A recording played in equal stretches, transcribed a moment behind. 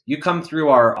you come through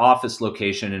our office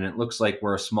location and it looks like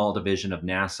we're a small division of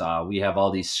NASA. We have all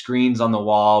these screens on the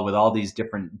wall with all these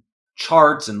different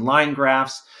charts and line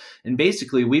graphs. And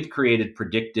basically, we've created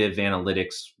predictive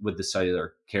analytics with the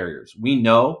cellular carriers. We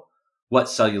know what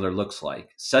cellular looks like.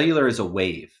 Cellular is a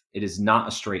wave. It is not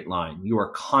a straight line. You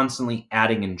are constantly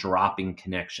adding and dropping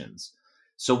connections.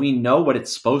 So we know what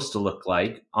it's supposed to look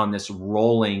like on this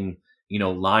rolling,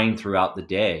 line throughout the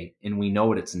day, and we know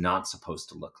what it's not supposed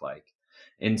to look like.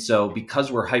 And so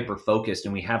because we're hyper focused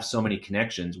and we have so many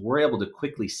connections, we're able to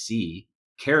quickly see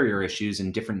carrier issues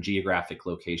in different geographic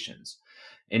locations.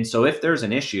 And so if there's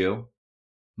an issue,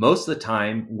 most of the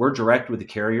time we're direct with the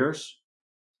carriers,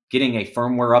 getting a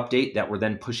firmware update that we're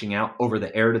then pushing out over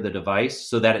the air to the device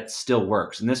so that it still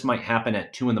works. And this might happen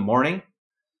at 2 a.m.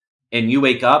 and you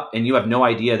wake up and you have no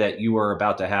idea that you are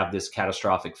about to have this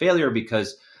catastrophic failure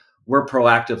because we're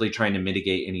proactively trying to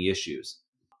mitigate any issues.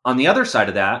 On the other side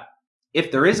of that, if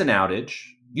there is an outage,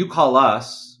 you call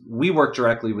us, we work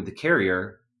directly with the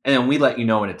carrier, and then we let you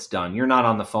know when it's done. You're not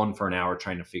on the phone for an hour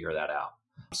trying to figure that out.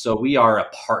 So we are a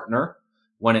partner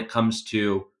when it comes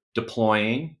to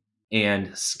deploying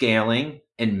and scaling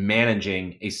and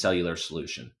managing a cellular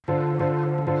solution.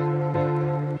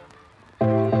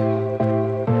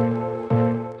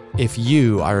 If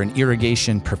you are an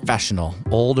irrigation professional,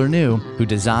 old or new, who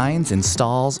designs,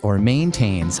 installs, or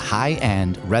maintains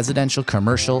high-end residential,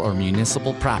 commercial, or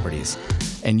municipal properties,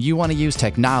 and you want to use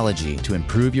technology to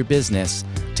improve your business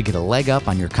to get a leg up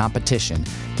on your competition,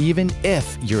 even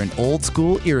if you're an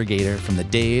old-school irrigator from the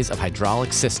days of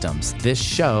hydraulic systems, this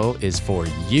show is for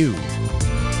you.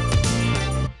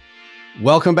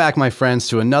 Welcome back, my friends,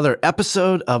 to another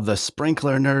episode of the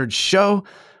Sprinkler Nerd Show.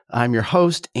 I'm your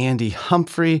host, Andy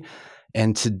Humphrey,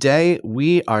 and today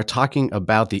we are talking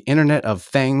about the Internet of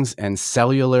Things and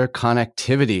cellular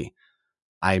connectivity.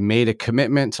 I made a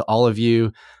commitment to all of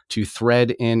you to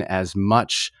thread in as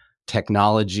much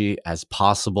technology as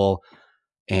possible,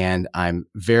 and I'm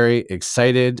very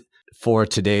excited for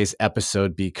today's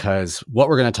episode because what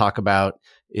we're going to talk about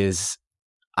is,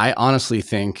 I honestly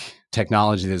think,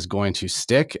 technology that is going to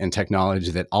stick and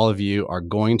technology that all of you are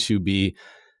going to be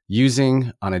using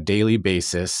on a daily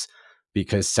basis,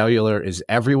 because cellular is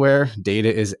everywhere, data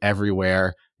is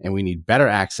everywhere, and we need better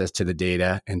access to the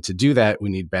data. And to do that, we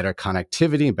need better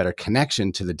connectivity and better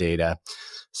connection to the data.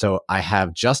 So I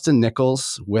have Justin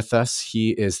Nichols with us.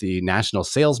 He is the National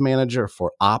Sales Manager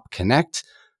for OpConnect.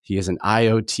 He is an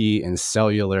IoT and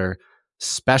cellular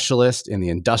specialist in the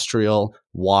industrial,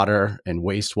 water, and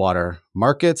wastewater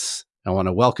markets. I want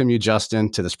to welcome you, Justin,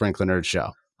 to the Sprinkler Nerd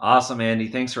Show. Awesome, Andy.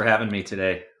 Thanks for having me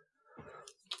today.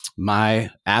 My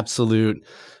absolute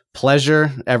pleasure.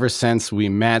 Ever since we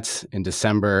met in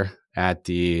December at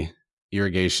the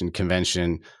irrigation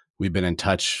convention, we've been in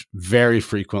touch very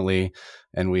frequently,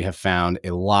 and we have found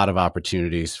a lot of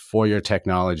opportunities for your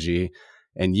technology.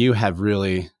 And you have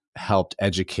really helped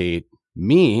educate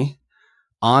me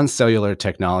on cellular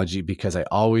technology because I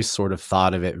always sort of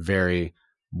thought of it very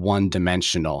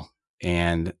one-dimensional.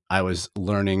 And I was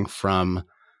learning from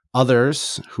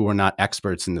others who are not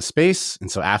experts in the space. And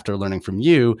so after learning from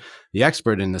you, the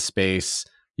expert in the space,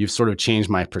 you've sort of changed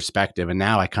my perspective. And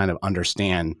now I kind of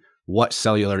understand what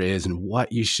cellular is and what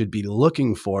you should be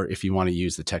looking for if you want to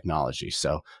use the technology.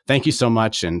 So thank you so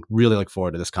much, and really look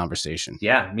forward to this conversation.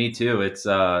 Yeah, me too. It's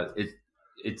a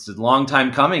long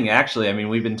time coming, actually. I mean,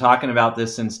 we've been talking about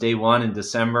this since day one in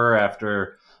December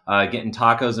after getting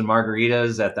tacos and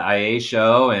margaritas at the IA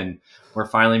show, and we're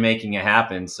finally making it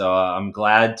happen. So I'm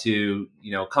glad to,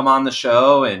 come on the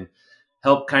show and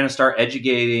help kind of start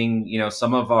educating,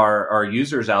 some of our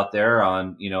users out there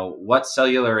on, what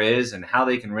cellular is and how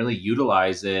they can really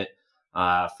utilize it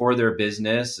for their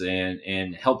business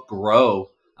and help grow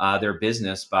their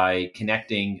business by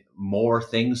connecting more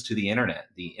things to the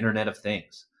Internet of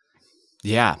Things.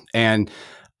 Yeah. And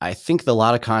I think a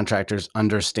lot of contractors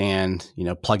understand,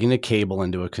 plugging a cable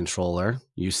into a controller.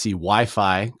 You see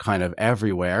Wi-Fi kind of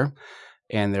everywhere,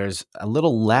 and there's a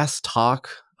little less talk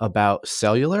about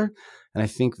cellular. And I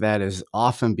think that is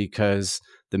often because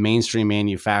the mainstream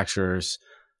manufacturers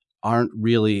aren't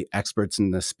really experts in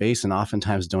the space and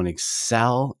oftentimes don't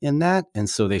excel in that. And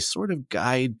so they sort of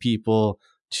guide people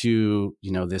to,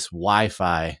 this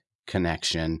Wi-Fi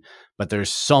connection, but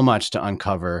there's so much to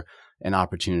uncover an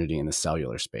opportunity in the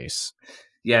cellular space.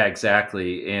 Yeah,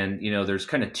 exactly. And, there's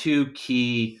kind of two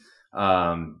key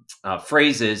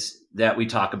phrases that we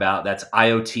talk about. That's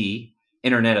IoT,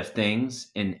 Internet of Things,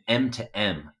 and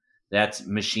M2M. That's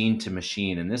machine to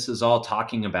machine. And this is all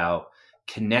talking about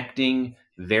connecting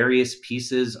various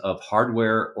pieces of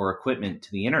hardware or equipment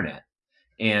to the internet.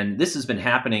 And this has been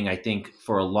happening, I think,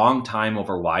 for a long time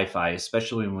over Wi-Fi,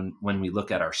 especially when we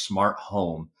look at our smart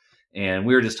home. And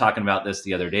we were just talking about this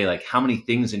the other day, like how many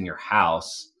things in your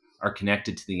house are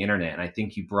connected to the internet. And I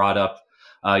think you brought up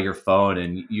your phone,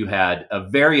 and you had a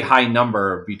very high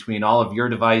number between all of your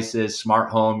devices, smart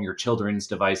home, your children's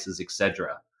devices,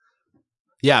 etc.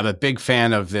 Yeah, I'm a big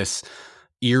fan of this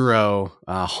Eero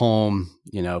home,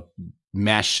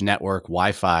 mesh network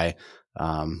Wi-Fi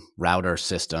router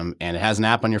system, and it has an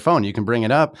app on your phone. You can bring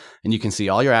it up, and you can see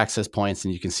all your access points,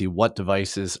 and you can see what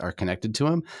devices are connected to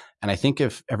them. And I think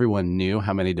if everyone knew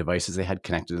how many devices they had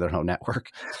connected to their home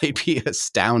network, they'd be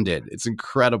astounded. It's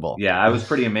incredible. Yeah, I was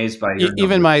pretty amazed by your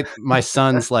Even numbers. my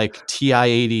son's like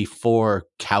TI-84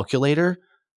 calculator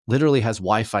literally has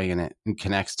Wi-Fi in it and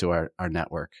connects to our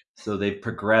network. So they've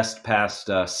progressed past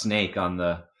Snake on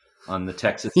the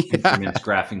Texas Yeah. Instruments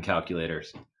graphing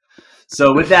calculators.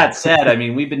 So with that said, I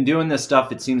mean, we've been doing this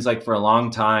stuff, it seems like, for a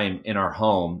long time in our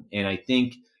home. And I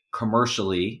think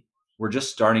commercially, we're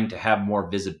just starting to have more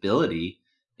visibility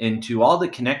into all the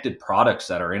connected products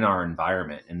that are in our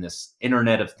environment and this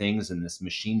Internet of Things and this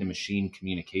machine to machine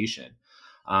communication.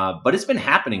 But it's been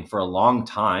happening for a long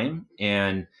time.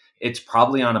 And it's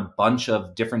probably on a bunch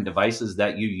of different devices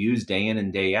that you use day in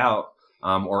and day out,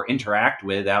 or interact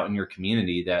with out in your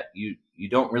community that you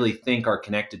don't really think are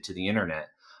connected to the internet.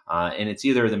 And it's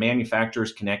either the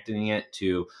manufacturers connecting it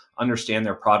to understand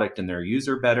their product and their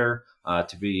user better,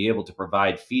 to be able to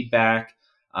provide feedback,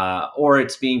 or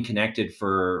it's being connected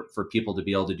for people to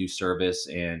be able to do service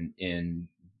and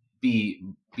be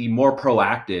be more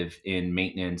proactive in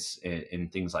maintenance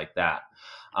and things like that.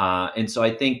 And so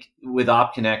I think with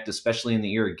OpConnect, especially in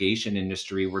the irrigation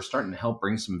industry, we're starting to help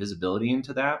bring some visibility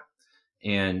into that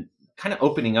and kind of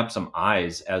opening up some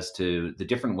eyes as to the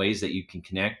different ways that you can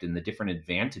connect and the different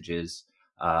advantages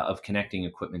of connecting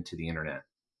equipment to the internet.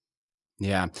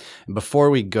 Yeah.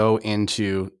 Before we go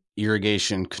into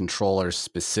irrigation controllers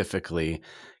specifically,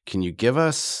 can you give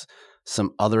us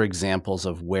some other examples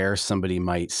of where somebody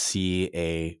might see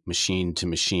a machine to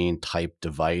machine type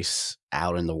device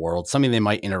out in the world, something they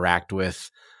might interact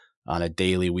with on a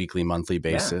daily, weekly, monthly Yeah,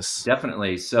 basis?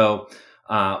 definitely. So,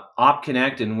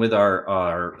 OpConnect and with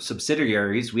our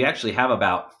subsidiaries, we actually have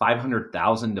about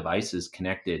 500,000 devices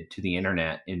connected to the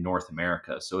internet in North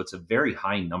America. So it's a very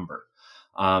high number.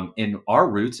 And our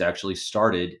roots actually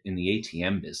started in the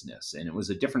ATM business, and it was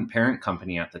a different parent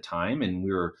company at the time. And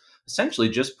we were essentially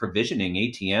just provisioning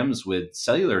ATMs with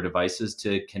cellular devices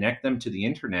to connect them to the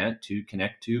internet to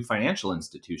connect to financial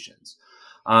institutions.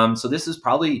 So this is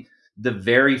probably the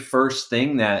very first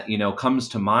thing that comes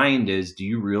to mind is, do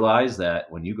you realize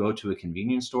that when you go to a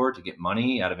convenience store to get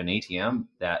money out of an ATM,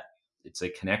 that it's a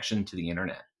connection to the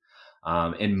internet?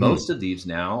 And Hmm. most of these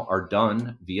now are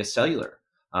done via cellular,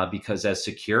 because as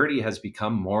security has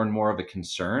become more and more of a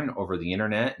concern over the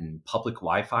internet and public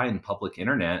Wi-Fi and public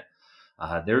internet,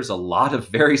 there's a lot of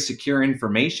very secure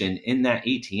information in that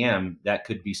ATM that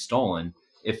could be stolen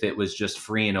if it was just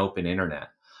free and open internet.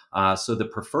 So the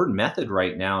preferred method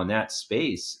right now in that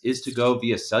space is to go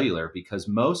via cellular, because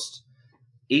most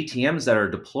ATMs that are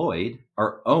deployed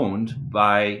are owned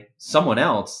by someone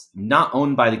else, not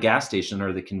owned by the gas station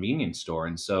or the convenience store.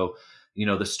 And so,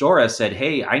 the store has said,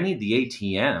 "Hey, I need the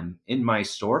ATM in my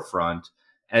storefront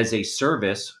as a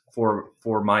service for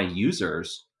my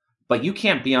users, but you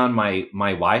can't be on my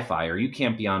Wi-Fi, or you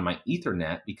can't be on my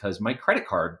Ethernet because my credit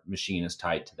card machine is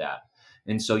tied to that."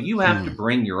 And so you have to Hmm.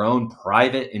 bring your own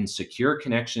private and secure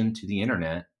connection to the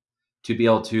internet to be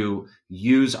able to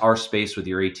use our space with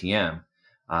your ATM.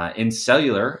 And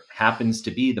cellular happens to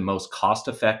be the most cost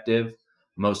effective,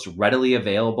 most readily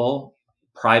available,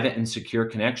 private and secure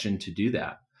connection to do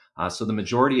that. So the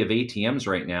majority of ATMs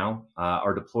right now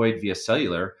are deployed via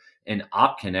cellular, and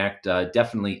OpConnect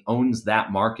definitely owns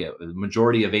that market. The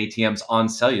majority of ATMs on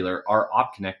cellular are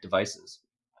OpConnect devices.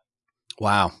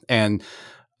 Wow. And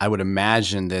I would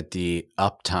imagine that the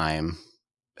uptime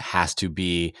has to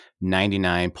be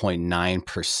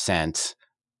 99.9%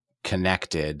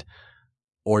 connected,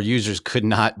 or users could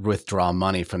not withdraw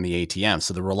money from the ATM.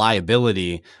 So the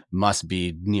reliability must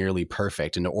be nearly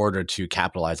perfect in order to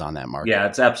capitalize on that Yeah, market.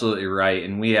 it's absolutely right.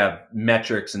 And we have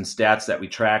metrics and stats that we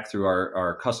track through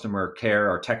our customer care,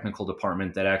 our technical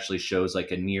department, that actually shows like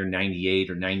a near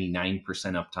 98 or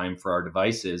 99% uptime for our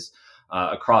devices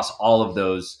across all of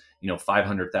those,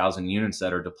 500,000 units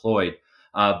that are deployed.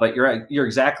 But you're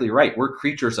exactly right. We're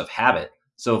creatures of habit.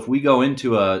 So if we go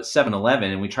into a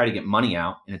 7-Eleven and we try to get money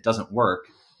out and it doesn't work,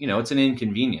 it's an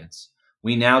inconvenience.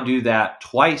 We now do that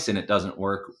twice and it doesn't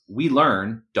work. We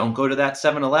learn, don't go to that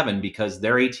 7-Eleven because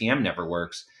their ATM never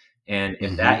works. And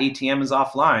if Hmm. that ATM is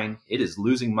offline, it is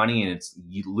losing money and it's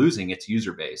losing its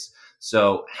user base.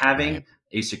 So Right. having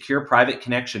a secure private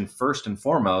connection first and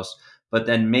foremost, but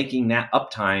then making that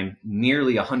uptime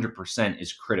nearly 100%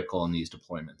 is critical in these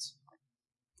deployments.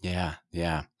 Yeah.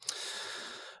 Yeah.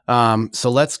 So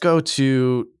let's go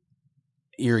to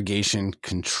irrigation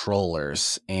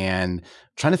controllers and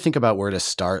trying to think about where to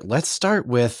start. Let's start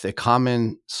with a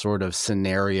common sort of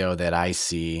scenario that I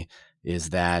see is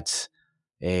that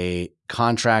a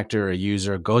contractor, a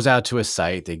user goes out to a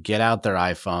site, they get out their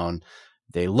iPhone,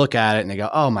 they look at it and they go,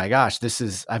 oh my gosh,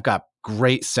 I've got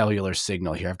great cellular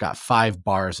signal here. I've got 5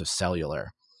 bars of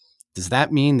cellular. Does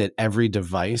that mean that every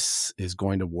device is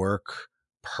going to work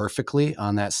perfectly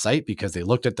on that site because they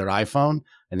looked at their iPhone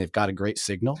and they've got a great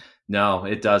signal? No,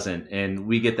 it doesn't. And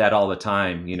we get that all the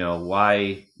time.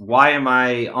 Why am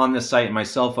I on this site and my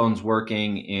cell phone's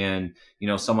working and,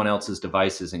 someone else's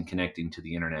device isn't connecting to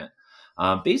the internet?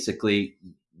 Basically,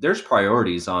 there's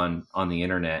priorities on the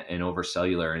internet and over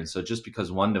cellular. And so just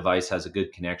because one device has a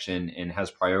good connection and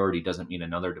has priority doesn't mean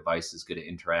another device is going to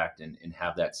interact and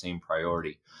have that same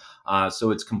priority.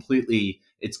 So it's completely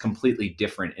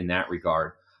different in that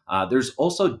regard. There's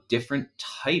also different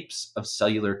types of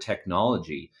cellular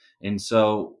technology. And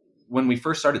so when we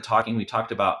first started talking, we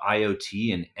talked about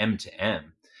IoT and M2M.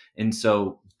 And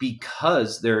so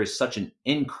because there is such an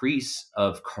increase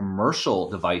of commercial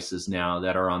devices now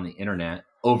that are on the internet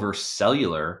over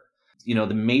cellular, the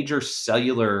major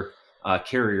cellular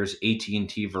carriers,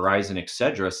 AT&T, Verizon, et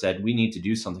cetera, said we need to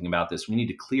do something about this. We need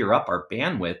to clear up our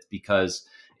bandwidth because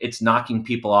it's knocking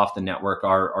people off the network.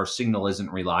 Our signal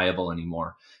isn't reliable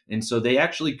anymore. And so they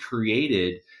actually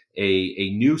created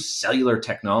a new cellular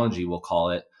technology, we'll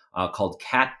call it, called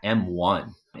Cat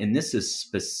M1. And this is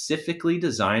specifically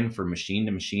designed for machine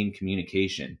to machine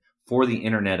communication for the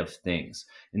Internet of Things.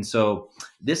 And so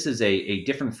this is a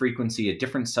different frequency, a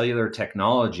different cellular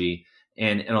technology.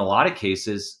 And in a lot of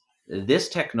cases, this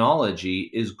technology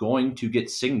is going to get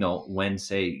signal when,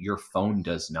 say, your phone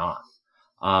does not.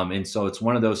 And so it's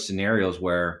one of those scenarios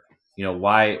where,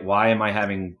 why am I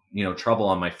having, trouble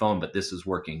on my phone, but this is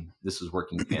working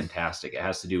fantastic. It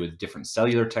has to do with different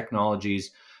cellular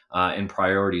technologies and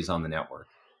priorities on the network.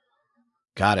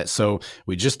 Got it. So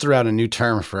we just threw out a new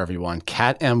term for everyone,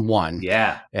 Cat M1.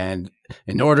 Yeah. And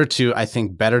in order to, I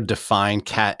think, better define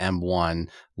Cat M1,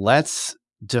 let's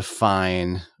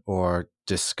define or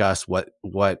discuss what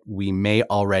we may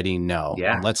already know. And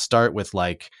Yeah. let's start with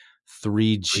like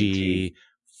 3G. 3G,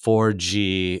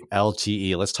 4G,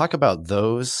 LTE. Let's talk about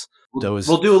those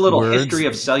We'll do a little words. history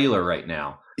of cellular right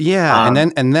now. Yeah, and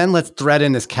Um, then let's thread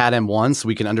in this Cat M1 so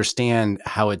we can understand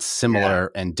how it's yeah.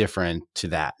 similar and different to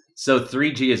that. So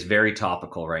 3G is very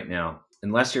topical right now.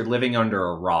 Unless you're living under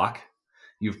a rock,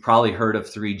 you've probably heard of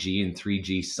 3G and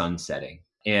 3G sunsetting.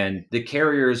 And the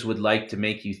carriers would like to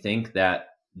make you think that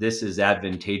this is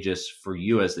advantageous for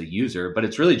you as the user, but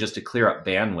it's really just to clear up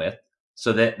bandwidth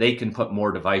so that they can put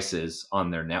more devices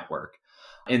on their network.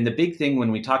 And the big thing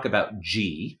when we talk about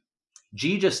G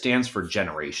just stands for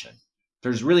generation.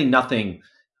 There's really nothing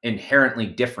inherently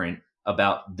different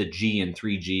about the G in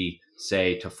 3G,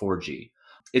 say, to 4G.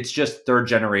 It's just third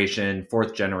generation,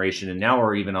 fourth generation, and now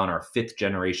we're even on our fifth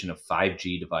generation of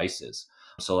 5G devices.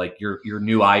 So, like your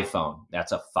new iPhone,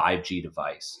 that's a 5G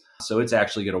device. So it's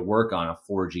actually going to work on a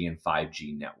 4G and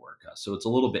 5G network. So it's a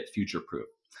little bit future proof.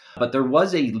 But there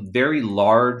was a very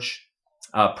large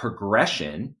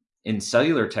progression in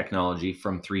cellular technology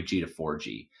from 3G to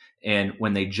 4G. And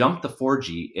when they jumped the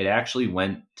 4G, it actually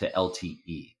went to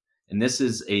LTE. And this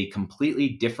is a completely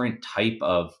different type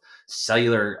of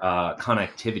cellular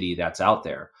connectivity that's out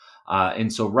there.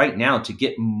 And so right now, to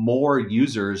get more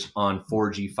users on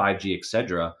 4G, 5G, et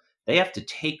cetera, they have to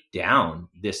take down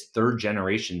this third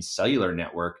generation cellular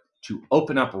network to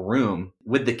open up room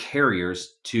with the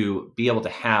carriers to be able to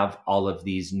have all of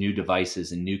these new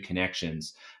devices and new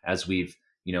connections as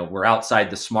we're outside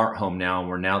the smart home now and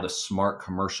we're now the smart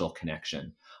commercial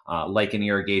connection, like an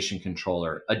irrigation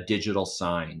controller, a digital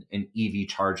sign, an EV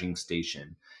charging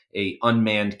station, a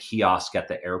unmanned kiosk at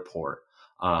the airport,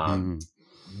 um,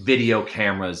 Hmm. video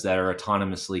cameras that are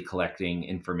autonomously collecting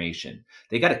information.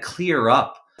 They got to clear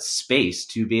up space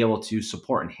to be able to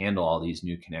support and handle all these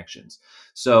new connections.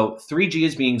 So 3G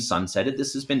is being sunsetted.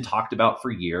 This has been talked about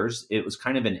for years. It was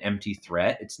kind of an empty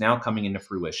threat. It's now coming into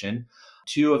fruition.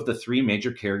 Two of the three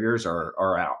major carriers are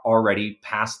already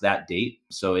past that date.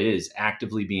 So it is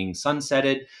actively being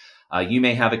sunsetted. You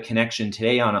may have a connection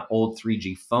today on an old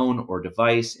 3G phone or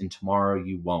device, and tomorrow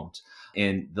you won't.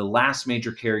 And the last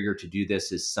major carrier to do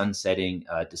this is sunsetting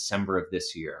December of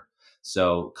this year.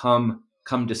 So come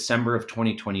come December of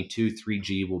 2022,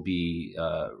 3G will be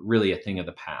really a thing of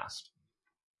the past.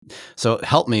 So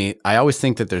help me. I always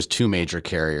think that there's two major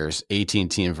carriers,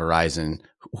 AT&T and Verizon.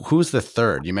 Who's the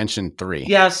third? You mentioned three.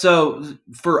 Yeah, so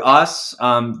for us,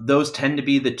 those tend to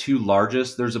be the two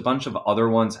largest. There's a bunch of other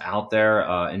ones out there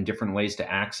and different ways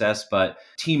to access, but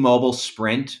T-Mobile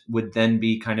Sprint would then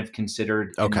be kind of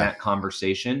considered in Okay. that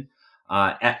conversation.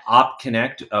 At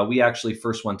OpConnect, we actually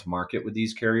first went to market with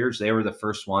these carriers. They were the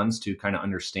first ones to kind of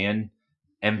understand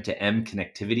M2M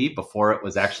connectivity before it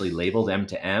was actually labeled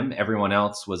M2M. Everyone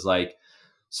else was like,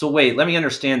 so wait, let me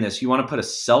understand this. You want to put a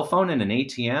cell phone in an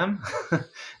ATM? And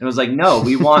it was like, no,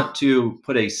 we want to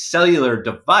put a cellular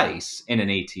device in an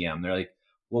ATM. They're like,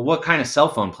 well, what kind of cell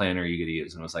phone plan are you going to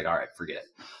use? And I was like, all right, forget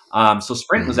it. So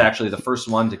Sprint was Mhm. actually the first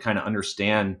one to kind of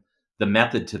understand the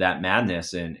method to that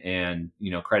madness, and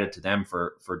credit to them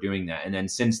for doing that. And then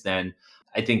since then,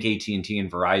 I think AT&T and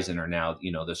Verizon are now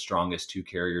the strongest two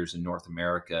carriers in North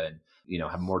America, and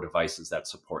have more devices that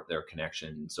support their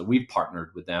connection. So we've partnered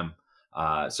with them.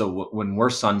 When we're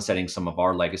sunsetting some of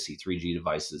our legacy 3G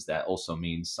devices, that also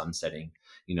means sunsetting,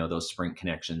 those Sprint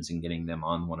connections and getting them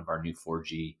on one of our new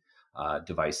 4G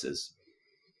devices.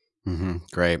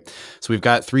 Great. So we've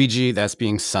got 3G that's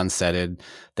being sunsetted.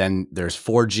 Then there's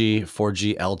 4G,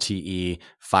 4G LTE,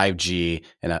 5G.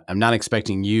 And I'm not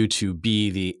expecting you to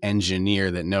be the engineer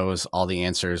that knows all the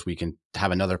answers. We can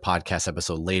have another podcast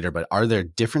episode later, but are there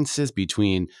differences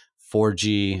between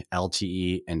 4G,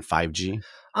 LTE, and 5G?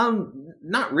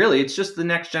 Not really. It's just the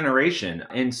next generation.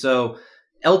 And so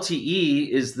LTE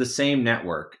is the same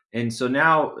network. And so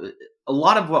now a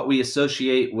lot of what we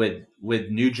associate with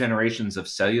new generations of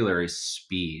cellular is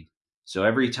speed. So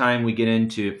every time we get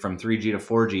into from 3G to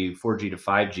 4G, 4G to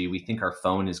 5G, we think our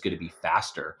phone is going to be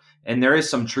faster. And there is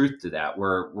some truth to that.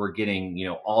 We're getting,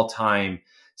 all-time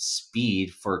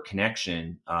speed for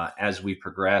connection as we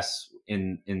progress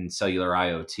in cellular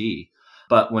IoT.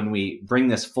 But when we bring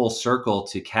this full circle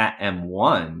to Cat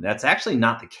M1, that's actually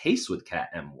not the case with Cat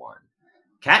M1.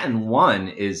 Cat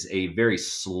M1 is a very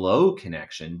slow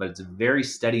connection, but it's very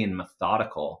steady and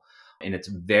methodical, and it's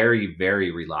very, very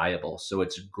reliable. So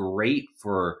it's great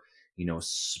for,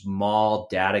 small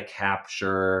data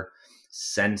capture,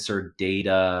 sensor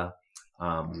data,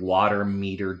 water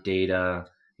meter data,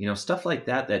 stuff like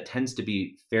that, that tends to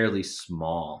be fairly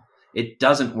small. It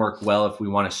doesn't work well if we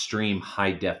want to stream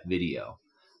high def video.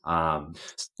 Um,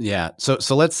 Yeah.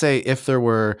 So let's say if there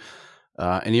were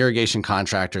an irrigation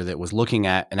contractor that was looking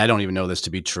at, and I don't even know this to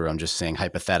be true, I'm just saying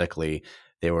hypothetically,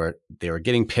 they were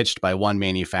getting pitched by one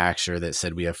manufacturer that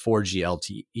said we have 4G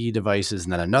LTE devices,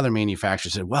 and then another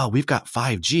manufacturer said, well, we've got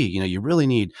 5G. You really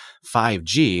need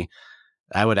 5G.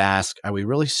 I would ask, are we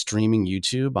really streaming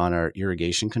YouTube on our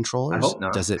irrigation I controllers? hope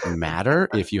not. Does it matter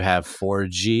if you have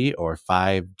 4G or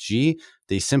 5G?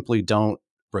 They simply don't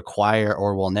require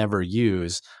or will never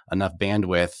use enough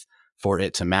bandwidth for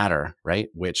it to matter, right?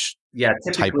 Which Yeah,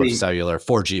 type of cellular,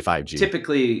 4G, 5G?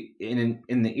 typically in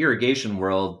the irrigation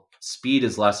world, speed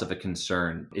is less of a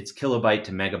concern. It's kilobyte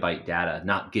to megabyte data,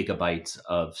 not gigabytes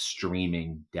of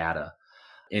streaming data.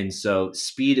 And so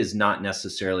speed is not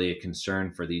necessarily a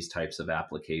concern for these types of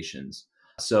applications.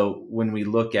 So when we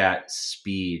look at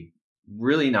speed,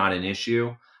 really not an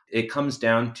issue. It comes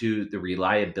down to the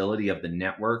reliability of the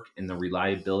network and the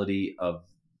reliability of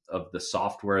the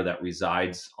software that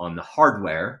resides on the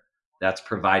hardware that's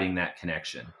providing that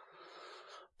connection.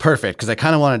 Perfect. Because I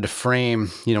kind of wanted to frame,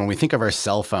 when we think of our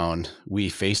cell phone, we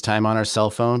FaceTime on our cell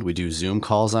phone, we do Zoom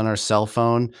calls on our cell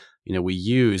phone. We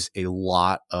use a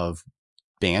lot of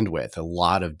bandwidth, a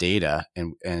lot of data,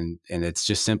 and it's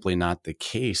just simply not the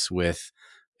case with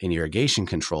an irrigation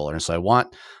controller. And so I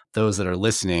want those that are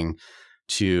listening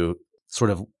to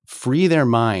sort of free their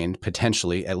mind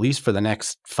potentially, at least for the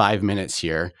next 5 minutes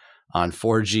here, on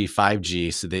 4G,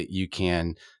 5G, so that you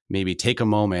can maybe take a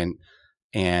moment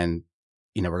and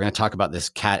we're going to talk about this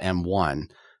Cat M1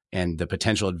 and the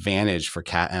potential advantage for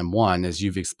Cat M1 as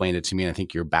you've explained it to me, and I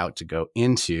think you're about to go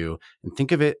into, and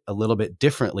think of it a little bit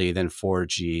differently than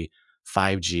 4G,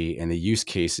 5G, and the use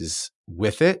cases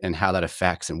with it and how that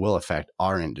affects and will affect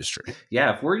our industry.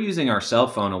 Yeah, if we're using our cell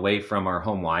phone away from our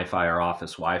home Wi-Fi or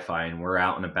office Wi-Fi, and we're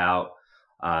out and about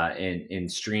in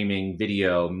streaming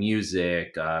video,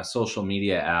 music, social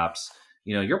media apps,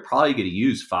 you're probably going to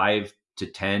use 5 to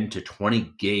 10 to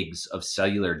 20 gigs of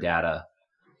cellular data.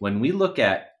 When we look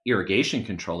at irrigation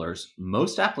controllers,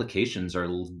 most applications are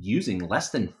using less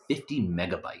than 50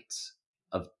 megabytes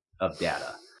of, of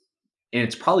data, and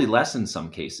it's probably less in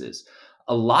some cases.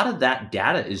 A lot of that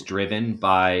data is driven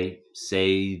by,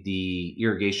 say, the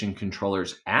irrigation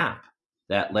controller's app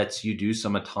that lets you do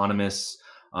some autonomous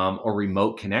or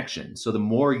remote connection. So the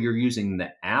more you're using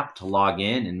the app to log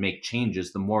in and make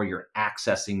changes, the more you're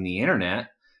accessing the internet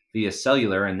via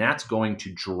cellular, and that's going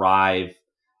to drive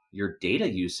your data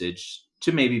usage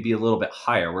to maybe be a little bit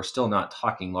higher. We're still not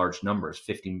talking large numbers,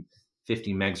 50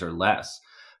 megs or less.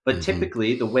 But Hmm.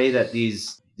 typically, the way that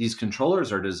these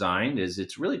controllers are designed is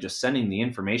it's really just sending the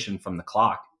information from the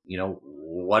clock,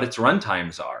 what its run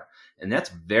times are. And that's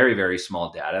very, very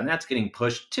small data. And that's getting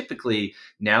pushed. Typically,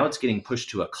 now it's getting pushed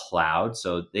to a cloud.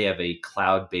 So they have a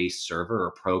cloud-based server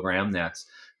or program that's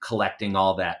collecting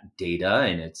all that data,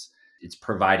 and it's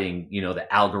providing, the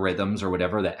algorithms or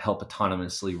whatever that help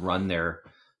autonomously run their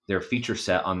feature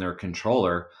set on their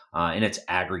controller, and it's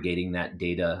aggregating that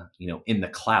data, in the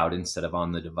cloud instead of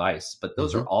on the device. But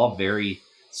those Hmm. are all very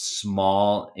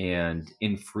small and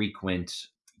infrequent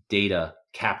data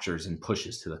captures and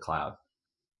pushes to the cloud.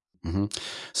 Hmm.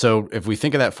 So if we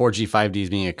think of that 4G, 5G as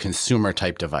being a consumer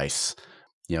type device,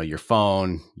 your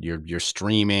phone, you're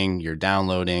streaming, you're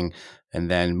downloading, and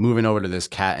then moving over to this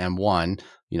Cat M1.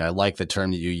 I like the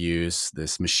term that you use,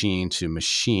 this machine to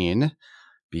machine,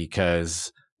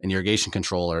 because an irrigation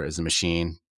controller is a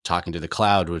machine talking to the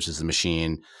cloud, which is a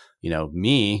machine.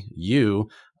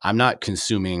 I'm not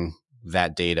consuming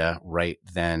that data right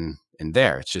then and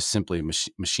there. It's just simply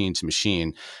machine to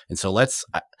machine. And so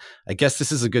I guess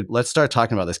this is let's start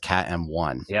talking about this Cat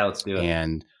M1 Yeah, let's do it.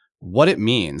 and what it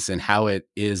means and how it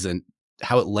is and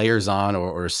how it layers on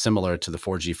or is similar to the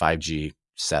 4G, 5G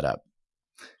setup.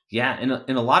 Yeah,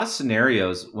 in a lot of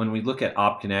scenarios, when we look at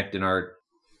OpConnect in our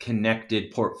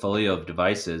connected portfolio of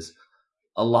devices,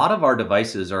 a lot of our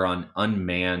devices are on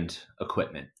unmanned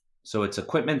equipment. So it's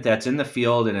equipment that's in the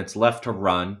field and it's left to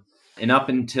run. And up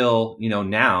until,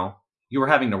 now, you were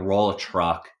having to roll a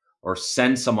truck or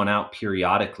send someone out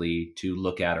periodically to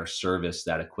look at or service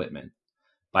that equipment.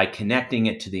 By connecting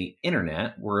it to the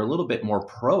internet, we're a little bit more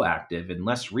proactive and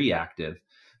less reactive.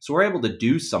 So we're able to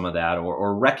do some of that,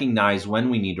 or recognize when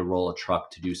we need to roll a truck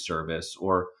to do service,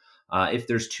 or if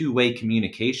there's two-way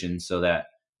communication, so that,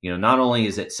 not only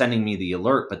is it sending me the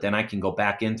alert, but then I can go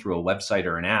back in through a website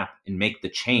or an app and make the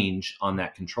change on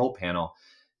that control panel.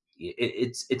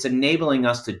 It's enabling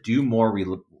us to do more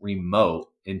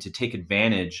remote and to take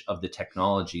advantage of the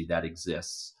technology that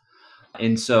exists.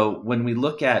 And so when we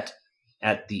look at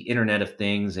the Internet of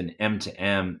Things and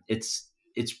M2M, it's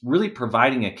really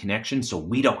providing a connection so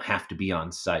we don't have to be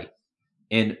on site.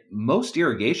 And most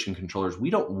irrigation controllers, we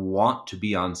don't want to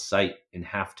be on site and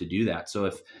have to do that. So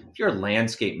if you're a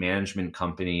landscape management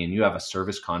company and you have a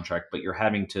service contract, but you're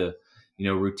having to,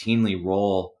 routinely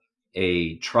roll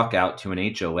a truck out to an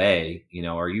HOA,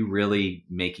 are you really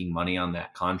making money on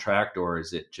that contract, or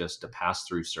is it just a pass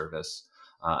through service,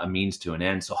 a means to an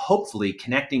end? So hopefully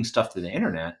connecting stuff to the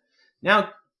internet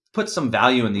now puts some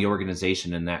value in the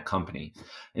organization in that company.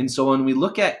 And so when we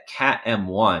look at Cat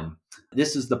M1,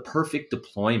 this is the perfect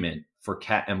deployment for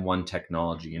Cat M1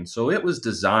 technology. And so it was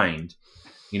designed,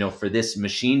 for this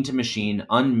machine to machine,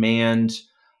 unmanned,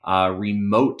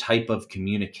 remote type of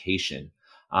communication.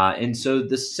 And so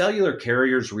the cellular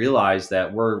carriers realize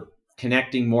that we're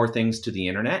connecting more things to the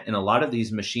internet, and a lot of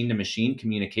these machine to machine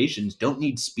communications don't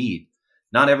need speed.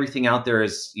 Not everything out there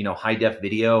is, high def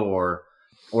video or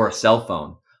a cell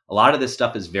phone. A lot of this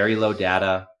stuff is very low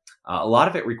data. A lot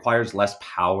of it requires less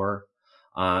power.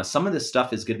 Some of this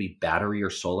stuff is going to be battery or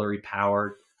solar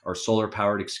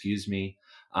powered, excuse me.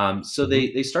 So Hmm.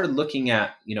 they started looking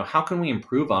at, how can we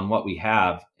improve on what we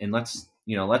have, and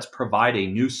let's provide a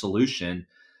new solution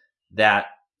that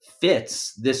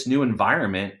fits this new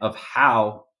environment of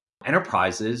how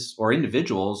enterprises or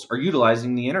individuals are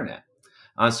utilizing the internet.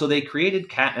 So they created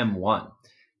Cat M1,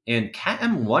 and Cat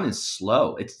M1 is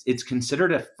slow. It's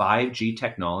considered a 5G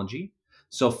technology.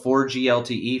 So 4G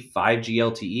LTE, 5G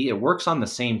LTE, it works on the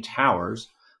same towers,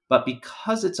 but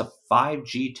because it's a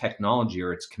 5G technology,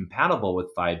 or it's compatible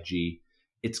with 5G,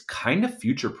 it's kind of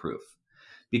future proof.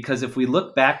 Because if we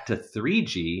look back to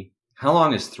 3G, how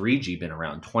long has 3G been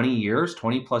around? 20 years,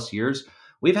 20 plus years?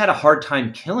 We've had a hard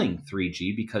time killing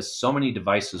 3G because so many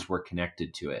devices were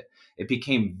connected to it. It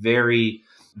became very,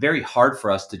 very hard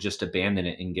for us to just abandon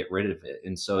it and get rid of it.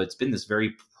 And so it's been this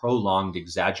very prolonged,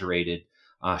 exaggerated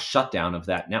shutdown of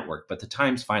that network. But the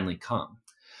time's finally come.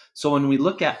 So when we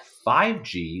look at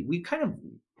 5G,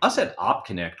 us at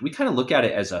OpConnect, we kind of look at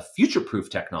it as a future proof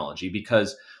technology,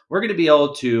 because we're going to be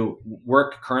able to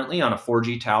work currently on a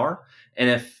 4G tower. And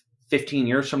if 15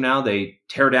 years from now they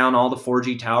tear down all the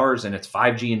 4G towers and it's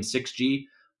 5G and 6G,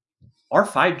 our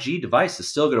 5G device is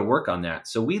still going to work on that.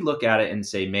 So we look at it and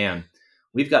say, man,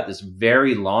 we've got this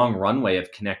very long runway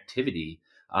of connectivity.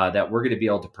 that we're going to be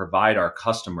able to provide our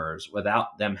customers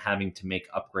without them having to make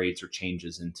upgrades or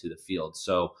changes into the field.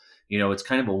 So, it's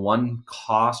kind of a one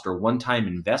cost or one time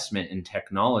investment in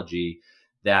technology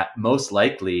that most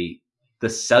likely the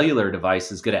cellular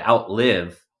device is going to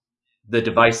outlive the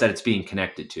device that it's being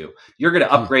connected to. You're going to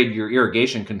Hmm. upgrade your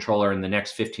irrigation controller in the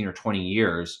next 15 or 20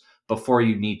 years before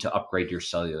you need to upgrade your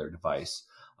cellular device.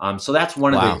 So that's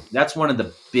Wow. one of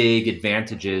the big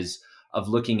advantages of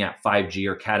looking at 5G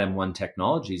or Cat M1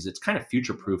 technologies. It's kind of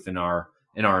future proof in our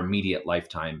immediate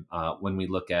lifetime when we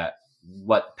look at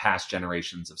what past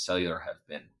generations of cellular have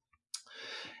been.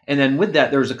 And then with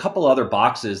that, there's a couple other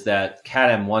boxes that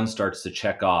Cat M1 starts to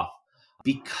check off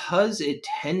because it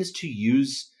tends to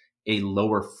use a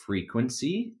lower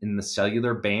frequency in the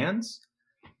cellular bands.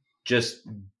 Just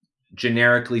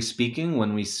generically speaking,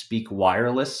 when we speak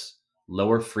wireless,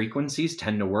 lower frequencies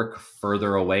tend to work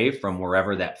further away from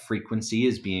wherever that frequency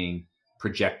is being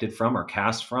projected from or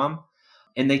cast from.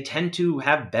 And they tend to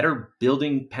have better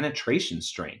building penetration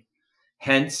strength.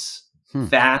 Hence, Hmm.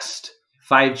 fast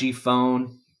 5G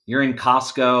phone, you're in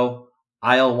Costco,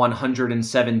 aisle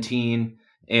 117,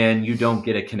 and you don't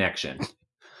get a connection.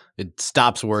 It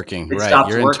stops working. It Right. stops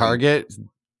You're in working. Target.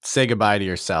 Say goodbye to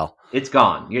your cell. It's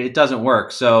gone. It doesn't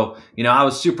work. So, I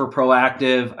was super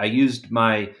proactive. I used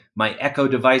my Echo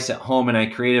device at home and I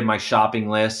created my shopping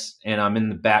list, and I'm in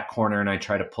the back corner and I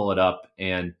try to pull it up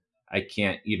and I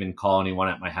can't even call anyone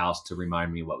at my house to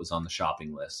remind me what was on the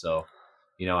shopping list. So,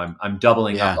 I'm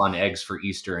doubling up Yeah. on eggs for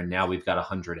Easter, and now we've got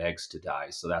 100 eggs to dye.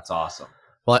 So that's awesome.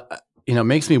 Well, it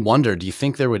makes me wonder, do you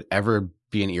think there would ever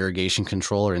be an irrigation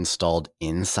controller installed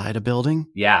inside a building?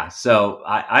 Yeah. So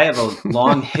I have a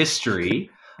long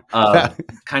history of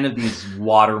kind of these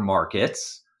water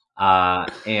markets.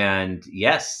 And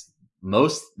yes,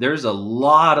 there's a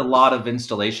lot of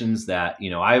installations that,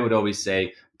 I would always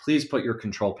say, please put your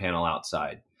control panel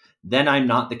outside. Then I'm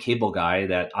not the cable guy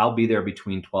that I'll be there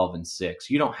between 12 and 6.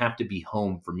 You don't have to be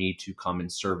home for me to come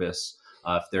and service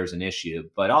if there's an issue.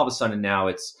 But all of a sudden now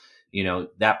it's,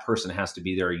 that person has to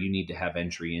be there. You need to have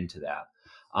entry into that.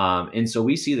 And so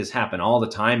we see this happen all the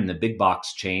time in the big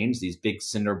box chains, these big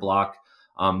cinder block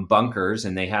bunkers,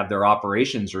 and they have their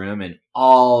operations room, and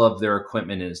all of their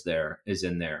equipment is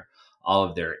in there. All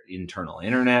of their internal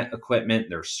internet equipment,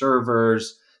 their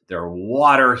servers, their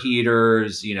water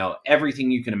heaters,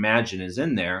 everything you can imagine is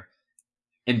in there.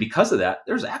 And because of that,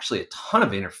 there's actually a ton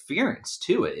of interference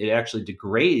to it. It actually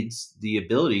degrades the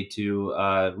ability to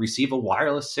receive a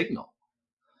wireless signal.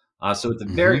 So it's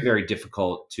very, Hmm. very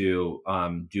difficult to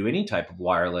do any type of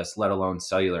wireless, let alone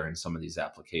cellular, in some of these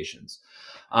applications.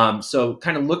 So,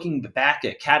 kind of looking back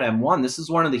at Cat M1, this is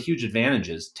one of the huge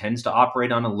advantages. Tends to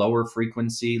operate on a lower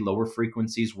frequency. Lower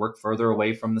frequencies work further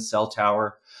away from the cell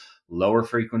tower. Lower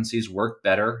frequencies work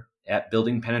better at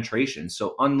building penetration.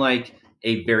 So, unlike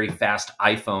a very fast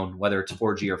iPhone, whether it's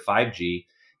 4G or 5G,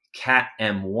 Cat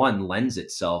M1 lends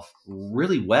itself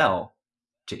really well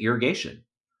to irrigation.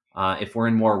 If we're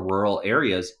in more rural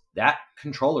areas, that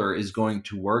controller is going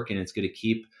to work, and it's going to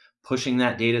keep pushing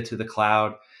that data to the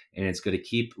cloud, and it's going to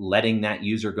keep letting that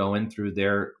user go in through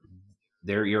their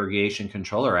irrigation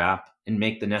controller app and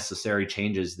make the necessary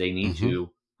changes they need Hmm. to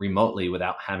remotely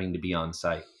without having to be on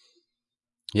site.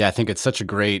 Yeah, I think it's such a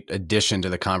great addition to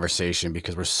the conversation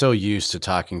because we're so used to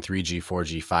talking 3G,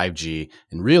 4G, 5G,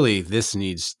 and really this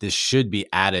should be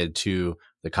added to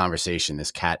the conversation,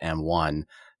 this Cat M1.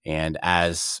 And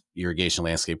as irrigation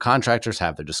landscape contractors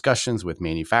have their discussions with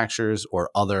manufacturers or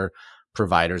other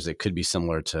providers that could be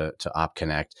similar to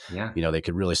OpConnect, Yeah. they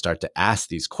could really start to ask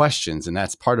these questions. And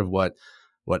that's part of what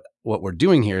we're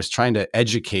doing here is trying to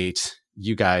educate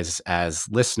you guys as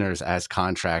listeners, as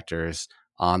contractors,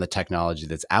 on the technology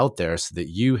that's out there so that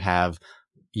you have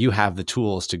the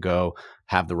tools to go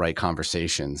have the right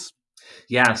conversations.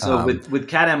 Yeah, so Um, with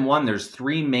Cat M1, there's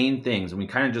three main things, and we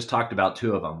kind of just talked about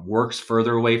two of them. Works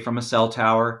further away from a cell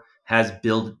tower, has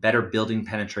better building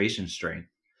penetration strength.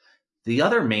 The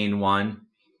other main one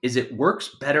is it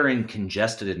works better in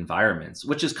congested environments,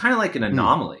 which is kind of like an hmm,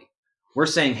 anomaly. We're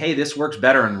saying, hey, this works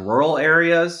better in rural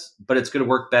areas, but it's going to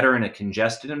work better in a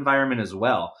congested environment as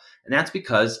well. And that's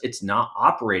because it's not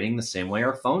operating the same way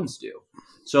our phones do.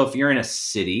 So if you're in a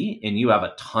city and you have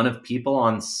a ton of people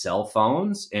on cell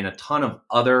phones and a ton of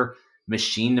other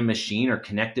machine to machine or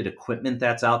connected equipment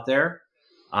that's out there,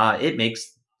 it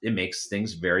makes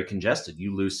things very congested.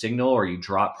 You lose signal or you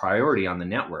drop priority on the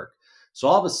network. So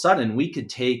all of a sudden, we could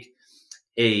take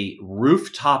a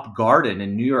rooftop garden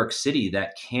in New York City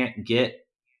that can't get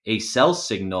a cell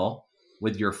signal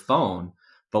with your phone,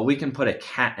 but we can put a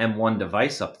Cat M1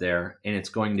 device up there and it's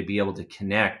going to be able to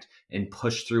connect and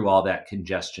push through all that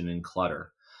congestion and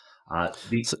clutter.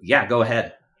 So, Yeah, go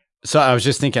ahead. so I was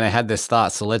just thinking, I had this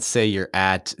thought. So let's say you're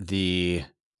at the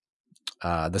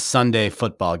Sunday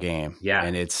football game Yeah.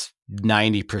 and it's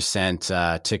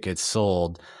 90% tickets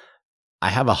sold. I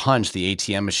have a hunch the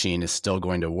ATM machine is still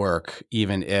going to work,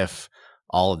 even if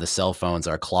all of the cell phones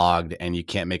are clogged and you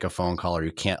can't make a phone call or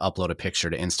you can't upload a picture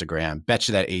to Instagram. Bet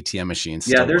you that ATM machine Yeah,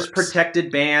 still there's works.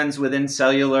 protected bands within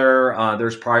cellular.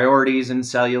 There's priorities in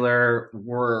cellular.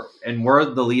 We're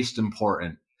the least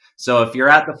important. So if you're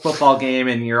at the football game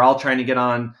and you're all trying to get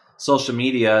on social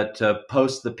media to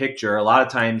post the picture, a lot of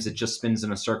times it just spins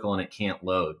in a circle and it can't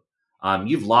load.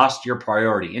 You've lost your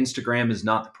priority. Instagram is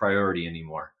not the priority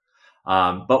anymore.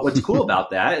 But what's cool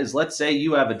about that is, let's say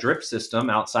you have a drip system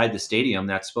outside the stadium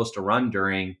that's supposed to run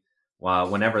during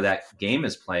whenever that game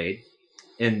is played,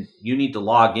 and you need to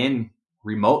log in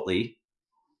remotely.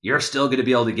 You're still going to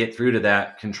be able to get through to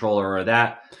that controller, or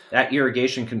that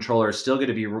irrigation controller is still going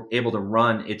to be able to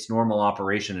run its normal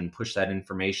operation and push that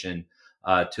information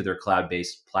to their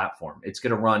cloud-based platform. It's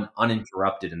going to run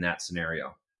uninterrupted in that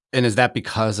scenario. And is that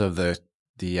because of the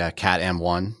Cat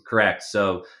M1? Correct.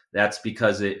 So that's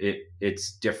because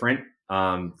it's different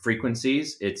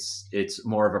frequencies. It's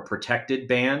more of a protected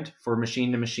band for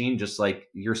machine to machine, just like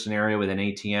your scenario with an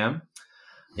ATM.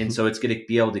 And so it's going to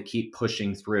be able to keep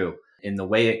pushing through. And the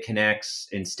way it connects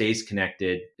and stays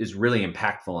connected is really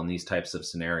impactful in these types of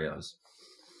scenarios.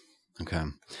 Okay.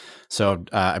 So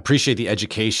I appreciate the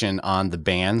education on the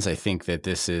bands. I think that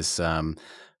this is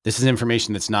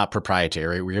information that's not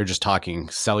proprietary. We are just talking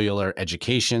cellular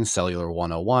education, cellular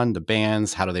 101, the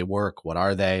bands, how do they work? What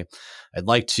are they? I'd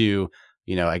like to,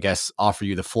 I guess, offer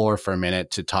you the floor for a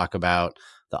minute to talk about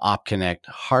the OpConnect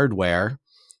hardware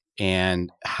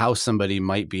and how somebody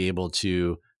might be able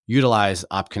to utilize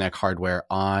OpConnect hardware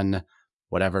on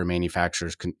whatever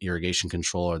manufacturer's irrigation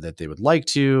controller that they would like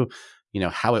to,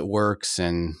 how it works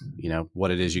and,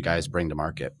 what it is you guys bring to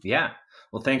market. Yeah.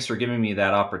 Well, thanks for giving me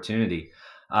that opportunity.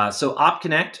 So,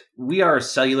 OpConnect, we are a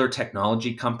cellular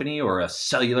technology company, or a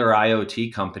cellular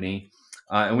IoT company.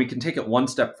 And we can take it one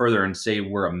step further and say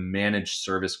we're a managed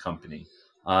service company.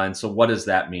 And so, what does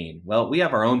that mean? Well, we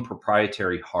have our own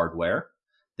proprietary hardware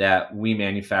that we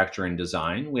manufacture and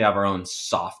design. We have our own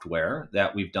software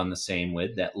that we've done the same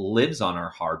with, that lives on our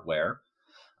hardware.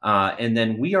 And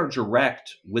then we are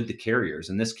direct with the carriers,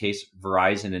 in this case,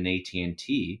 Verizon and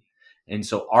AT&T. And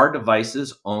so our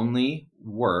devices only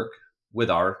work with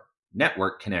our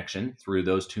network connection through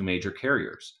those two major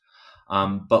carriers.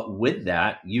 But with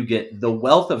that, you get the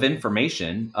wealth of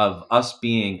information of us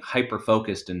being hyper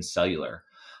focused in cellular.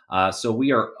 So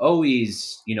we are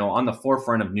always, on the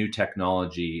forefront of new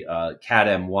technology. Cat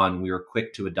M1, we were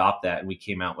quick to adopt that, and we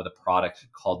came out with a product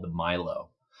called the Milo.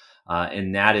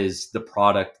 And that is the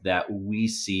product that we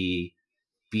see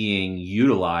being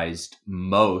utilized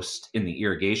most in the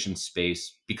irrigation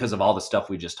space because of all the stuff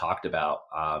we just talked about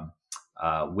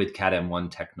with Cat M1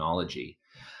 technology.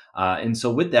 And so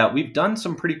with that, we've done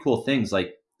some pretty cool things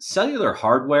like cellular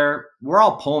hardware. We're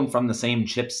all pulling from the same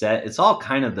chipset. It's all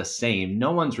kind of the same.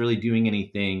 No one's really doing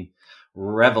anything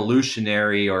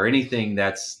revolutionary or anything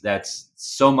that's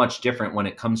so much different when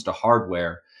it comes to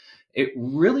hardware. It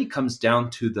really comes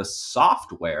down to the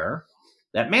software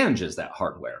that manages that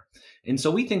hardware. And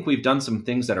so we think we've done some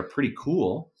things that are pretty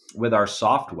cool with our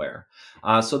software.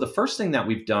 So the first thing that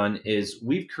we've done is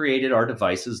we've created our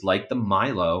devices like the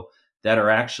Milo that are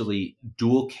actually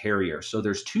dual carrier. So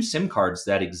there's two SIM cards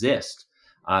that exist.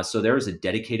 So there is a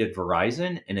dedicated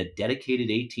Verizon and a dedicated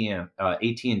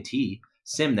AT&T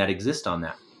SIM that exist on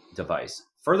that device.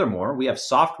 Furthermore, we have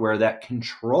software that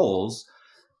controls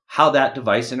how that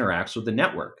device interacts with the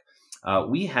network.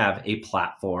 We have a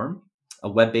platform, a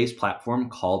web-based platform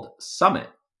called Summit.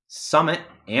 Summit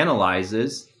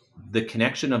analyzes the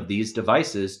connection of these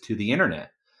devices to the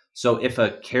internet. So if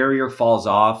a carrier falls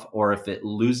off or if it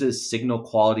loses signal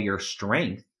quality or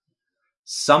strength,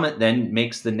 Summit then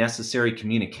makes the necessary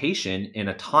communication and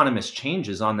autonomous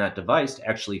changes on that device to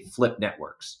actually flip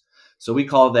networks. So we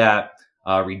call that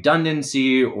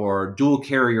redundancy or dual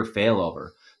carrier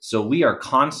failover. So we are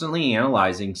constantly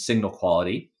analyzing signal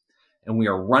quality, and we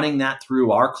are running that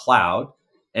through our cloud.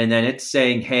 And then it's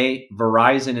saying, hey,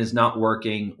 Verizon is not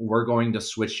working. We're going to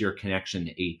switch your connection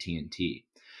to AT&T.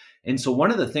 And so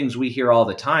one of the things we hear all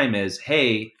the time is,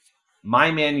 hey,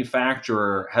 my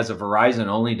manufacturer has a Verizon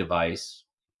only device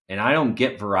and I don't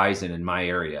get Verizon in my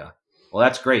area. Well,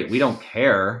 that's great. We don't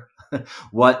care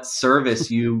what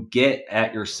service you get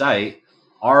at your site.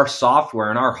 Our software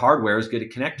and our hardware is going to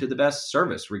connect to the best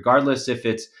service, regardless if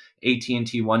it's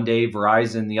AT&T one day,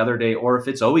 Verizon the other day, or if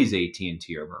it's always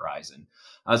AT&T or Verizon.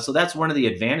 So that's one of the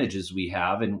advantages we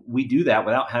have. And we do that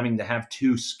without having to have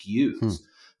two Hmm. SKUs.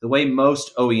 The way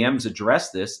most OEMs address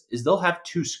this is they'll have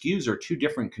two SKUs or two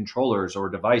different controllers or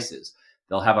devices.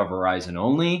 They'll have a Verizon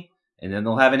only, and then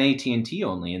they'll have an AT&T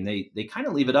only. And they kind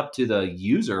of leave it up to the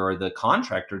user or the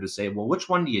contractor to say, well, which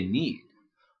one do you need?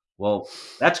 Well,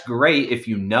 that's great if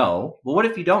you know. Well, what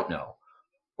if you don't know?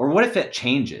 Or what if it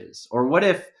changes? Or what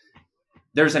if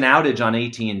there's an outage on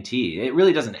AT&T? It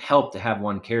really doesn't help to have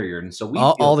one carrier. And so we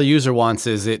All feel the user wants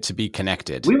is it to be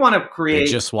connected. we want to They create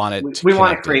just want it we want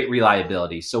to connected. create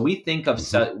reliability. So we think of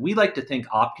Mhm. we like to think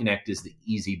OpConnect is the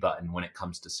easy button when it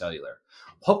comes to cellular.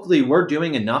 Hopefully we're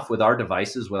doing enough with our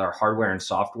devices, with our hardware and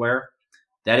software,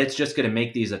 that it's just going to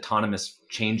make these autonomous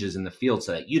changes in the field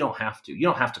so that you don't have to. You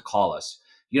don't have to call us.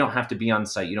 You don't have to be on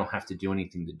site. You don't have to do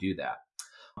anything to do that.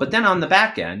 But then on the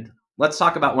back end, let's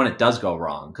talk about when it does go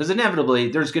wrong, because inevitably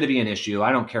there's going to be an issue.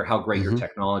 I don't care how great your Mhm.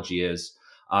 technology is,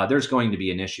 there's going to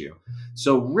be an issue.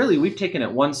 So really, we've taken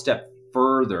it one step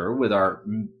further with our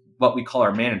what we call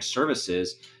our managed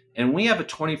services, and we have a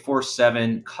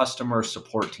 24/7 customer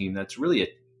support team that's really a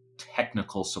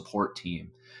technical support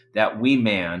team that we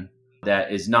man,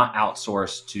 that is not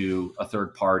outsourced to a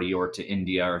third party or to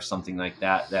India or something like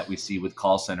that that we see with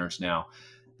call centers now.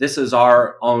 This is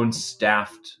our own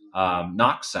staffed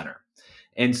knock center.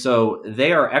 And so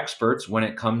they are experts when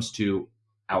it comes to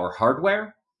our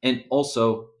hardware and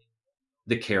also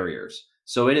the carriers.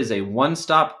 So it is a one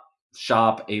stop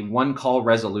shop, a one call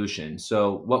resolution.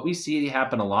 So what we see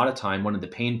happen a lot of time, one of the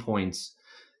pain points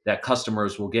that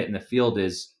customers will get in the field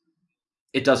is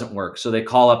it doesn't work. So they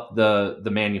call up the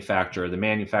manufacturer. The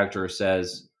manufacturer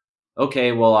says,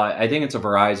 okay, well, I think it's a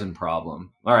Verizon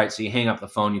problem. All right. So you hang up the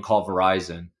phone, you call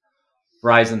Verizon.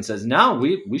 Verizon says, no,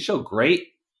 we show great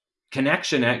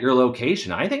connection at your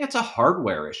location. I think it's a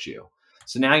hardware issue.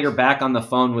 So now you're back on the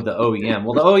phone with the OEM.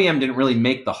 Well, the OEM didn't really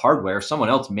make the hardware. Someone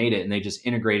else made it and they just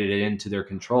integrated it into their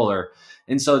controller.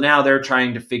 And so now they're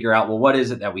trying to figure out, well, what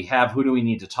is it that we have? Who do we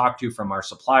need to talk to from our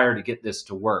supplier to get this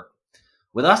to work?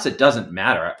 With us, it doesn't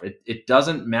matter. It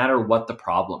doesn't matter what the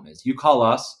problem is. You call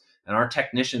us, and our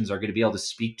technicians are going to be able to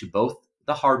speak to both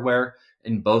the hardware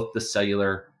and both the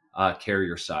cellular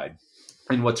carrier side.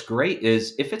 And what's great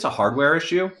is if it's a hardware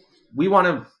issue, we want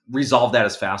to resolve that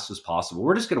as fast as possible.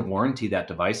 We're just going to warranty that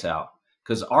device out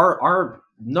because our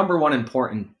number one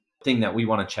important thing that we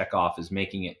want to check off is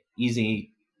making it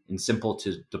easy and simple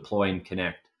to deploy and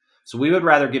connect. So we would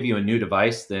rather give you a new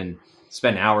device than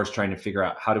spend hours trying to figure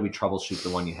out how do we troubleshoot the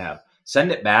one you have.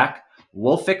 Send it back.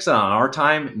 We'll fix it on our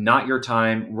time, not your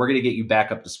time. We're going to get you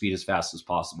back up to speed as fast as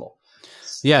possible.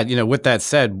 Yeah, with that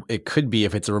said, it could be,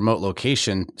 if it's a remote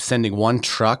location, sending one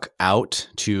truck out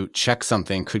to check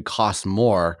something could cost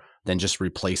more than just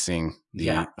replacing the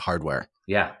Yeah. hardware.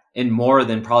 Yeah. And more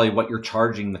than probably what you're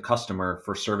charging the customer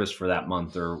for service for that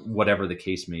month or whatever the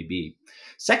case may be.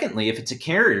 Secondly, if it's a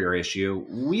carrier issue,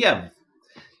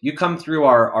 you come through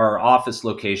our office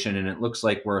location and it looks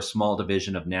like we're a small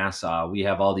division of NASA. We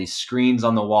have all these screens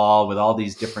on the wall with all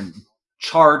these different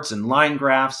charts and line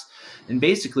graphs. And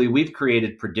basically, we've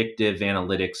created predictive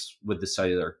analytics with the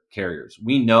cellular carriers.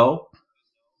 We know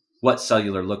what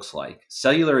cellular looks like.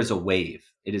 Cellular is a wave.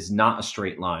 It is not a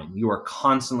straight line. You are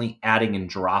constantly adding and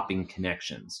dropping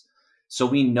connections. So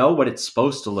we know what it's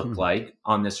supposed to look like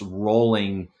on this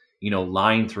rolling,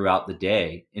 line throughout the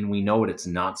day, and we know what it's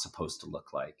not supposed to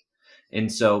look like.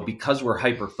 And so because we're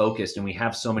hyper focused and we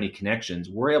have so many connections,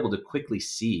 we're able to quickly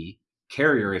see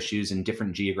carrier issues in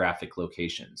different geographic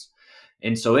locations.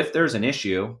 And so if there's an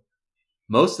issue,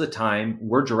 most of the time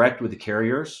we're direct with the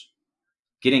carriers,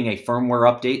 getting a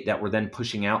firmware update that we're then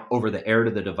pushing out over the air to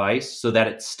the device so that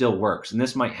it still works. And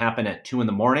this might happen at 2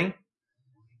 a.m,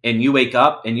 and you wake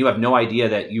up and you have no idea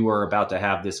that you are about to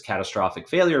have this catastrophic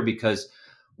failure because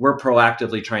we're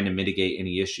proactively trying to mitigate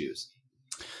any issues.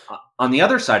 On the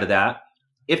other side of that,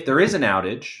 if there is an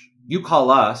outage, you call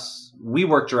us, we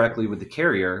work directly with the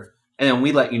carrier, and then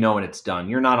we let you know when it's done.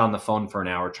 You're not on the phone for an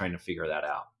hour trying to figure that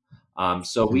out.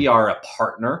 So we are a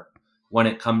partner when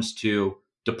it comes to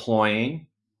deploying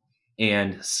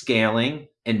and scaling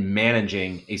and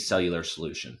managing a cellular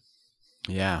solution.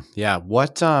 Yeah. Yeah.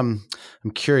 What, I'm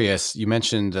curious, you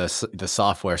mentioned the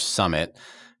software summit.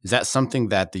 Is that something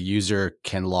that the user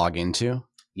can log into?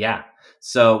 Yeah.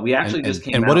 So we And, actually just and,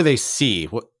 came and what out. do they see?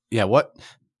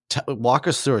 Walk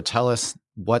us through or tell us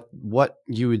what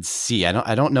you would see.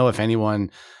 I don't know if anyone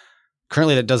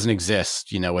currently that doesn't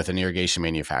exist, with an irrigation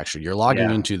manufacturer. You're logging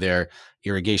Yeah. into their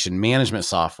irrigation management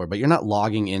software, but you're not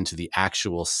logging into the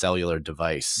actual cellular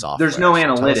device There's no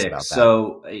software. So tell us analytics. about that.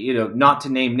 So, not to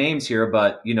name names here,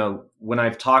 but, when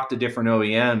I've talked to different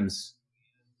OEMs,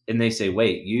 and they say,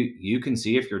 wait, you can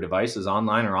see if your device is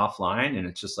online or offline? And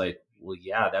it's just like, well,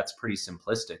 yeah, that's pretty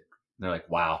simplistic. And they're like,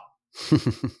 wow.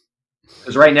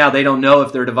 Because right now they don't know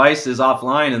if their device is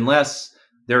offline unless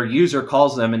their user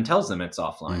calls them and tells them it's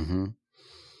offline. Mm-hmm.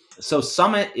 So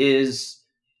Summit is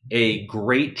a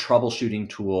great troubleshooting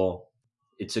tool.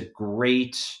 It's a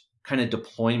great kind of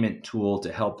deployment tool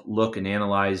to help look and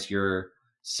analyze your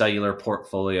cellular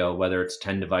portfolio, whether it's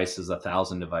 10 devices,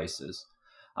 1,000 devices.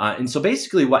 And so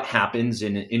basically what happens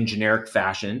in generic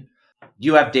fashion,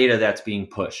 you have data that's being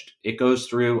pushed. It goes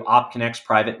through OpConnect's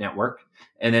private network,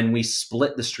 and then we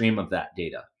split the stream of that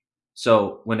data.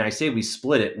 So when I say we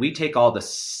split it, we take all the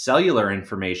cellular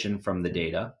information from the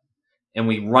data and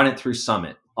we run it through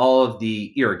Summit. All of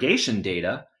the irrigation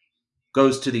data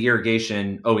goes to the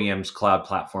irrigation OEM's cloud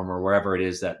platform or wherever it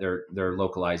is that they're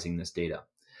localizing this data.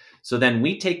 So then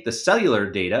we take the cellular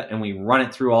data and we run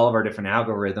it through all of our different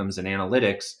algorithms and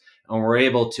analytics, and we're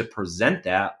able to present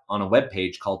that on a web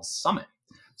page called Summit.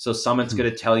 So Summit's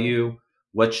going to tell you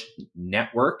which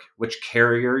network, which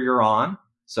carrier you're on.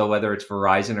 So whether it's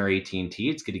Verizon or AT&T,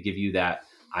 it's going to give you that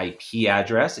IP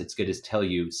address. It's going to tell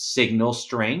you signal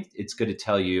strength. It's going to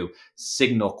tell you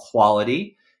signal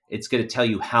quality. It's going to tell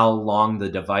you how long the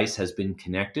device has been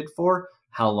connected for,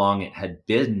 how long it had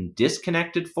been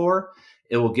disconnected for.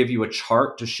 It will give you a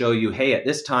chart to show you, hey, at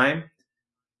this time,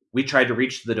 we tried to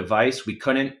reach the device, we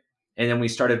couldn't. And then we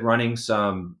started running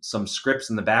some scripts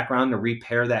in the background to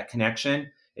repair that connection.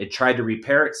 It tried to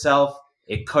repair itself,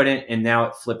 it couldn't, and now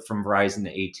it flipped from Verizon to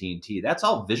AT&T. That's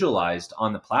all visualized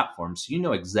on the platform, so you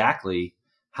know exactly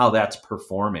how that's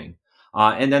performing.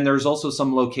 And then there's also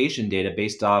some location data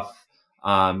based off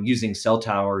using cell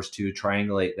towers to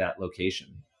triangulate that location.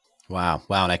 Wow.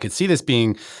 Wow. And I could see this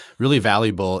being really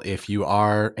valuable if you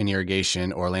are an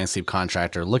irrigation or landscape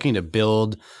contractor looking to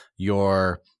build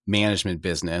your management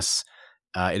business.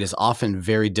 It is often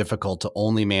very difficult to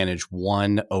only manage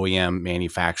one OEM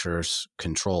manufacturer's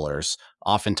controllers.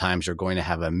 Oftentimes, you're going to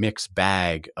have a mixed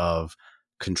bag of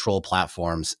control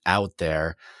platforms out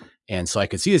there. And so I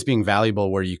could see this being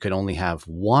valuable where you could only have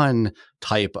one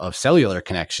type of cellular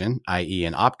connection, i.e.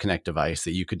 an OpConnect device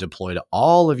that you could deploy to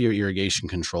all of your irrigation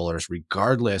controllers,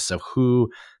 regardless of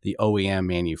who the OEM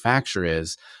manufacturer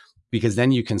is, because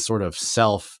then you can sort of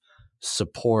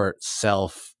self-support,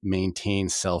 self-maintain,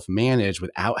 self-manage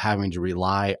without having to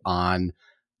rely on,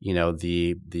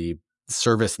 the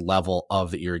service level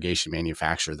of the irrigation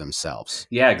manufacturer themselves.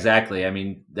 Yeah, exactly. I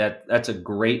mean, that's a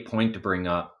great point to bring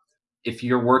up. If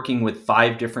you're working with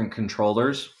 5 different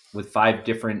controllers with 5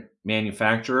 different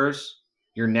manufacturers,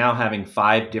 you're now having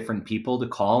 5 different people to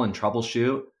call and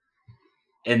troubleshoot.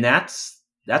 And that's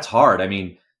hard. I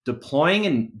mean,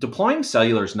 deploying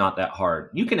cellular is not that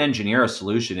hard. You can engineer a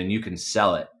solution and you can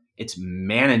sell it. It's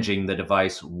managing the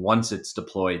device once it's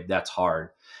deployed that's hard.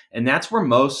 And that's where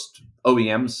most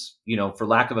OEMs, for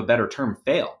lack of a better term,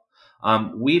 fail.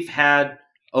 We've had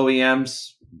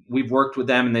OEMs, we've worked with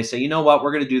them and they say, you know what,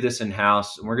 we're going to do this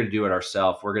in-house and we're going to do it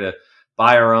ourselves. We're going to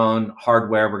buy our own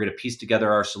hardware. We're going to piece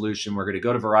together our solution. We're going to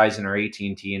go to Verizon or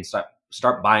AT&T and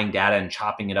start buying data and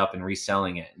chopping it up and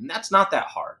reselling it. And that's not that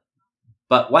hard.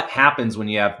 But what happens when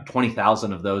you have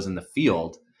 20,000 of those in the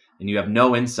field and you have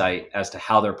no insight as to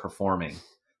how they're performing?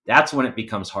 That's when it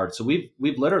becomes hard. So we've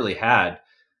literally had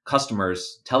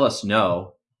customers tell us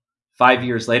no, 5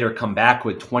 years later come back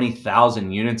with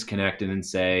 20,000 units connected and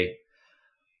say,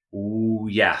 ooh,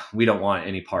 yeah, we don't want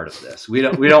any part of this. We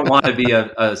don't want to be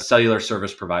a cellular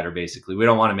service provider. Basically, we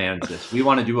don't want to manage this. We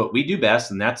want to do what we do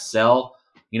best, and that's sell,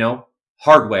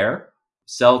 hardware,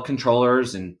 sell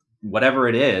controllers and whatever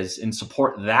it is, and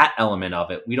support that element of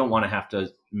it. We don't want to have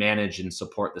to manage and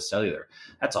support the cellular.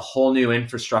 That's a whole new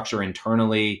infrastructure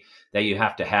internally that you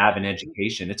have to have in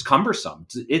education. It's cumbersome.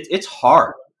 It's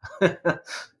hard.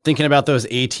 Thinking about those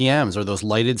ATMs or those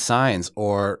lighted signs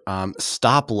or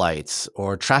stoplights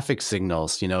or traffic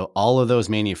signals, all of those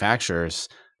manufacturers,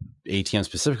 ATM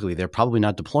specifically, they're probably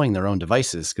not deploying their own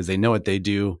devices because they know what they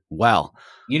do well.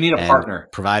 You need a partner.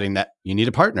 Providing that, you need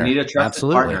a partner. You need a trusted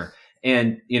Absolutely. partner.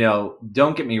 And,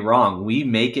 don't get me wrong. We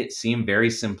make it seem very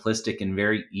simplistic and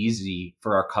very easy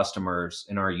for our customers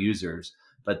and our users,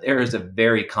 but there is a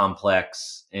very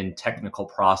complex and technical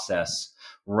process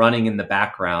running in the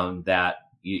background that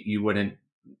you wouldn't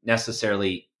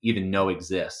necessarily even know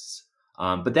exists.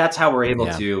 But that's how we're able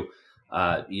to,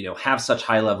 have such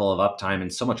high level of uptime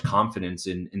and so much confidence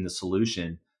in the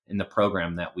solution, in the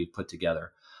program that we've put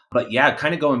together. But yeah,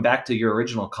 kind of going back to your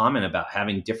original comment about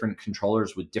having different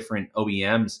controllers with different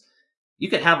OEMs, you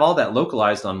could have all that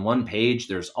localized on one page.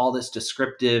 There's all this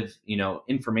descriptive,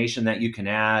 information that you can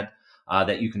add.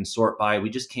 that you can sort by. We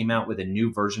just came out with a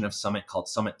new version of Summit called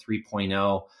Summit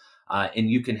 3.0. And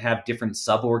you can have different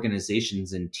sub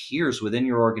organizations and tiers within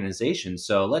your organization.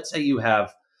 So let's say you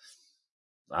have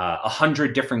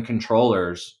 100 different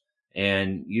controllers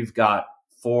and you've got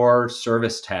 4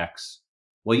 service techs.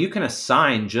 Well, you can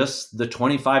assign just the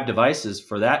 25 devices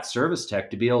for that service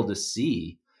tech to be able to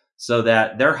see, so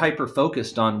that they're hyper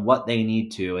focused on what they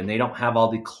need to and they don't have all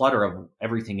the clutter of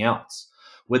everything else.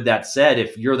 With that said,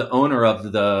 if you're the owner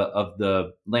of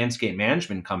the landscape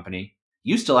management company,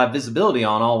 you still have visibility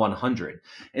on all 100.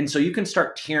 And so you can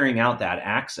start tiering out that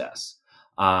access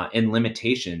and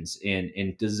limitations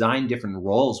and design different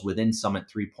roles within Summit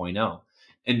 3.0.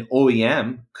 An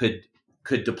OEM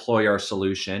could deploy our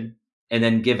solution and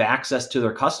then give access to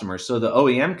their customers. So the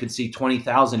OEM could see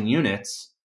 20,000 units.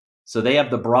 So they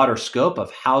have the broader scope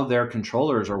of how their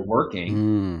controllers are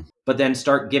working, but then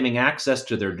start giving access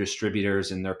to their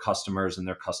distributors and their customers and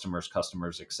their customers'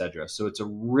 customers, et cetera. So it's a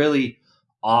really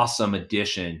awesome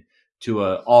addition to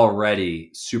a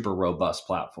already super robust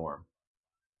platform.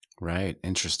 Right.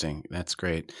 Interesting. That's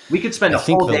great. We could spend I a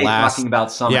think whole the day last, talking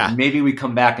about Summit. yeah. Maybe we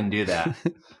come back and do that.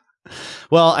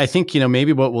 Well, I think,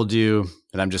 maybe what we'll do,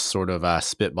 and I'm just sort of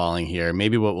spitballing here,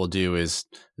 maybe what we'll do is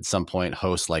at some point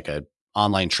host like a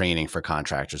online training for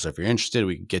contractors. So if you're interested,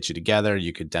 we could get you together.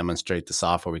 You could demonstrate the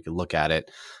software. We could look at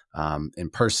it in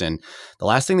person. The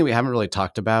last thing that we haven't really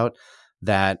talked about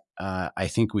that I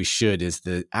think we should is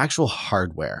the actual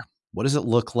hardware. What does it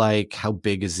look like? How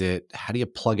big is it? How do you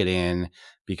plug it in?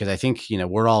 Because I think,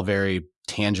 we're all very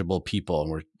tangible people,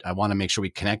 and I want to make sure we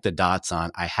connect the dots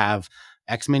on, I have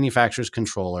X manufacturer's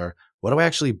controller. What do I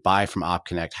actually buy from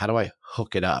OpConnect? How do I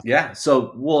hook it up? Yeah.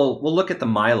 So we'll look at the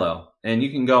Milo, and you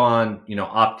can go on,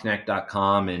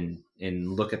 opconnect.com and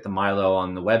look at the Milo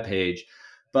on the webpage.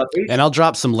 But And I'll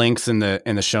drop some links in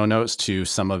the show notes to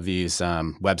some of these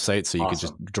websites, so you could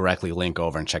just awesome. directly link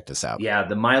over and check this out. Yeah,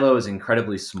 the Milo is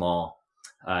incredibly small.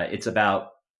 It's about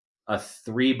a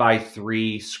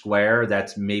 3x3 square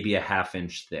that's maybe a half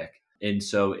inch thick. And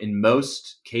so in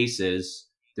most cases,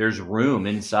 there's room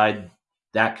inside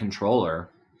that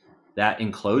controller, that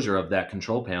enclosure of that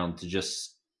control panel, to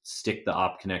just stick the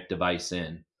OpConnect device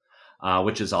in,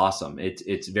 which is awesome.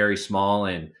 It's very small,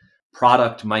 and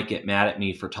product might get mad at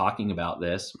me for talking about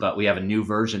this, but we have a new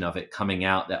version of it coming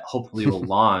out that hopefully will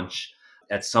launch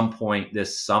at some point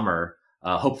this summer,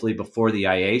 hopefully before the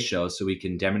IA show, so we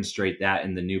can demonstrate that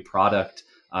in the new product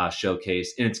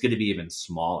showcase. And it's going to be even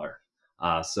smaller.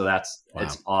 So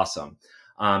it's awesome.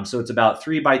 So it's about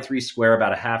 3x3 square,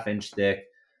 about a half inch thick.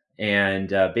 And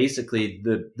basically,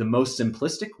 the most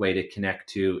simplistic way to connect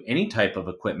to any type of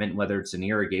equipment, whether it's an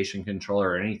irrigation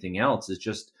controller or anything else, is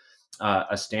just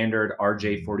a standard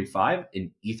RJ45,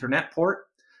 an Ethernet port.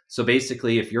 So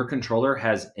basically, if your controller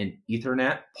has an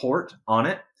Ethernet port on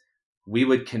it, we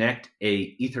would connect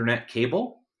a Ethernet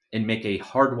cable and make a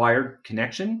hardwired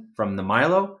connection from the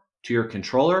Milo to your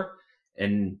controller.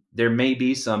 And there may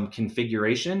be some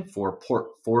configuration for port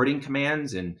forwarding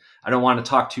commands. And I don't want to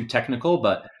talk too technical,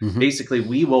 but basically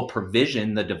we will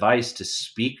provision the device to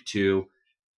speak to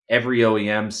every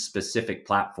OEM's specific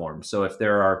platform. So if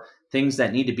there are things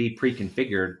that need to be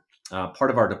pre-configured, part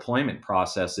of our deployment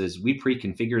process is we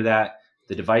pre-configure that.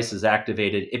 The device is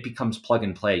activated. It becomes plug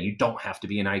and play. You don't have to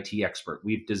be an IT expert.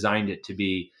 We've designed it to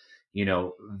be,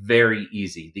 very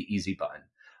easy, the easy button.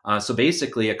 So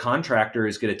basically, a contractor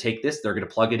is going to take this. They're going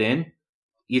to plug it in,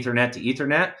 Ethernet to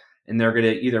Ethernet, and they're going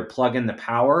to either plug in the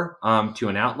power to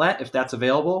an outlet if that's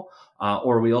available,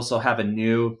 or we also have a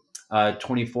new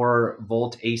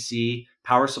 24-volt AC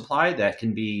power supply that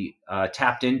can be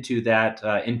tapped into that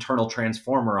internal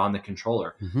transformer on the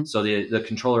controller. So the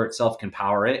controller itself can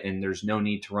power it, and there's no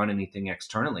need to run anything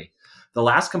externally. The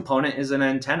last component is an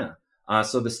antenna.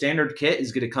 So the standard kit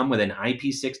is going to come with an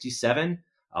IP67,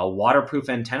 a waterproof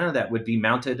antenna that would be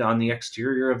mounted on the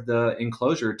exterior of the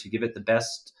enclosure to give it the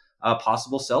best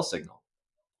possible cell signal.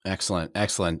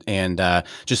 Excellent. And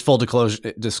just full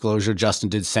disclosure, Justin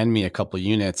did send me a couple of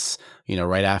units,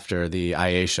 right after the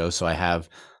IA show. So I have,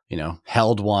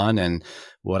 held one. And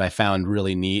what I found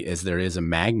really neat is there is a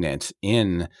magnet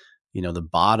in, the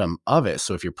bottom of it.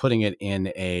 So if you're putting it in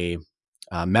a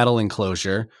metal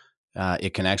enclosure,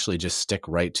 it can actually just stick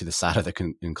right to the side of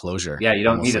the enclosure. Yeah, you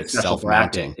don't almost need a like special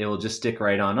self-mounting. bracket. It will just stick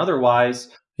right on. Otherwise,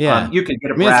 Yeah. you could get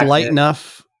a I mean, bracket. it's light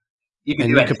enough, You could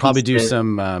and do you could probably do adhesive.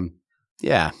 some,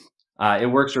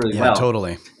 It works really yeah, well.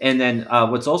 totally. And then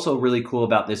what's also really cool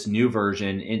about this new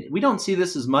version, and we don't see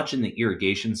this as much in the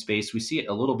irrigation space. We see it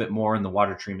a little bit more in the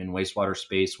water treatment, wastewater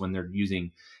space when they're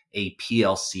using a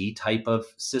PLC type of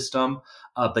system,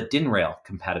 but DIN rail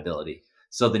compatibility.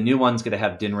 So the new one's going to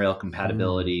have DIN rail Mm.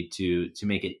 compatibility to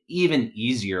make it even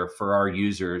easier for our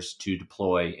users to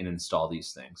deploy and install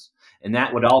these things. And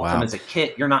that would all come Wow. as a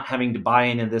kit. You're not having to buy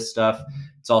any of this stuff.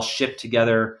 It's all shipped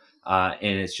together,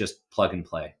 and it's just plug and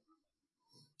play.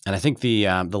 And I think the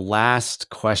last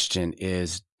question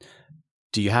is,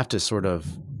 do you have to sort of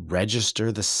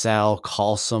register the cell,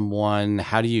 call someone?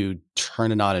 How do you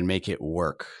turn it on and make it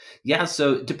work? Yeah,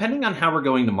 so depending on how we're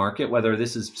going to market, whether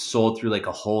this is sold through like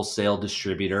a wholesale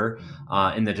distributor,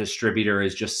 and the distributor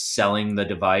is just selling the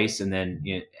device and then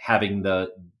having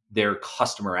their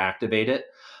customer activate it,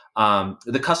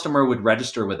 the customer would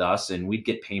register with us and we'd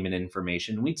get payment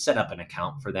information. We'd set up an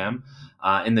account for them,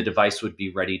 and the device would be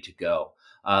ready to go.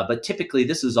 But typically,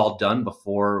 this is all done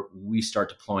before we start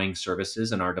deploying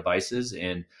services in our devices,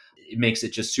 and it makes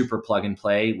it just super plug and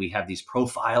play. We have these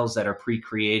profiles that are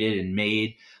pre-created and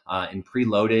made and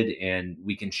preloaded, and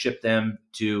we can ship them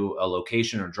to a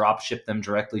location or drop ship them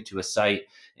directly to a site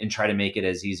and try to make it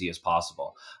as easy as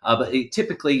possible.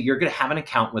 Typically, you're going to have an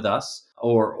account with us,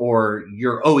 or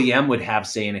your OEM would have,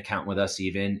 say, an account with us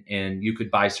even, and you could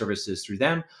buy services through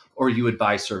them, or you would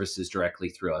buy services directly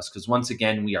through us. Because once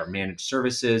again, we are managed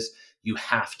services. You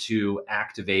have to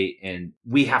activate, and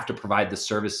we have to provide the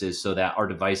services so that our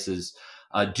devices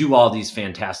do all these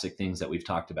fantastic things that we've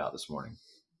talked about this morning.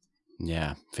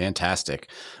 Yeah, fantastic.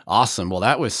 Awesome. Well,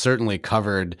 that was certainly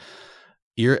covered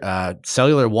your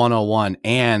Cellular 101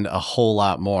 and a whole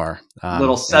lot more.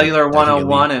 Little And Cellular I think it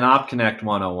 101 and OpConnect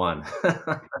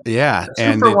 101. yeah, Two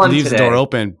and for it one leaves the door today.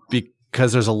 open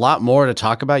because there's a lot more to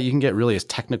talk about. You can get really as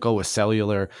technical with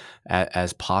cellular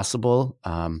as possible.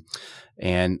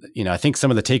 And, I think some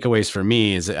of the takeaways for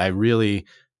me is that I really,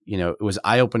 it was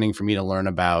eye opening for me to learn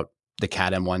about the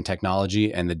CAT M1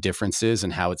 technology and the differences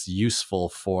and how it's useful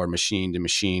for machine to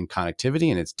machine connectivity.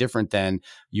 And it's different than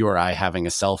you or I having a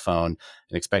cell phone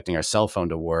and expecting our cell phone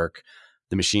to work.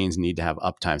 The machines need to have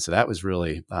uptime. So that was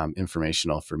really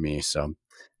informational for me. So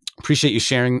appreciate you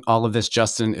sharing all of this,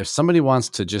 Justin. If somebody wants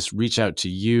to just reach out to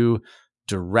you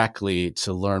directly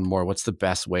to learn more, what's the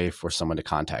best way for someone to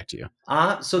contact you?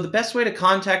 So the best way to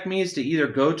contact me is to either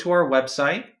go to our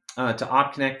website, to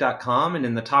opconnect.com, and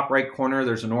in the top right corner,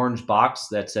 there's an orange box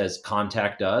that says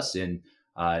contact us, and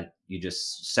you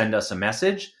just send us a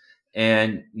message.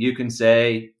 And you can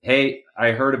say, hey,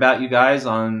 I heard about you guys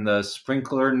on the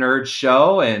Sprinkler Nerd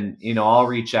Show, and I'll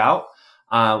reach out.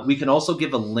 We can also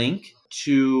give a link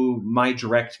to my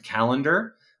direct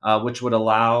calendar, which would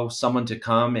allow someone to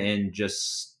come and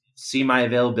just see my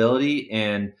availability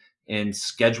and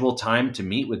schedule time to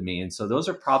meet with me. And so those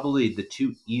are probably the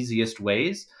two easiest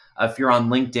ways. If you're on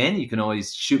LinkedIn, you can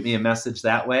always shoot me a message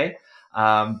that way.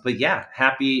 But yeah,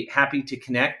 happy to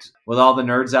connect with all the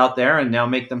nerds out there and now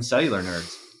make them cellular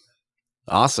nerds.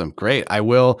 Awesome. Great. I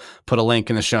will put a link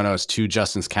in the show notes to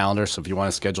Justin's calendar. So if you want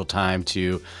to schedule time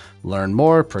to learn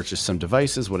more, purchase some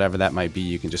devices, whatever that might be,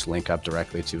 you can just link up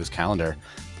directly to his calendar.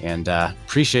 And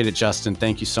appreciate it, Justin.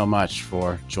 Thank you so much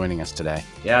for joining us today.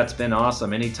 Yeah, it's been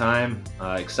awesome. Anytime.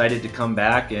 Excited to come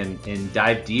back and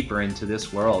dive deeper into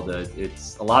this world.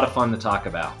 It's a lot of fun to talk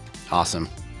about. Awesome.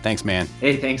 Thanks, man.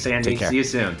 Hey, thanks, Andy. Take care. See you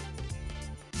soon.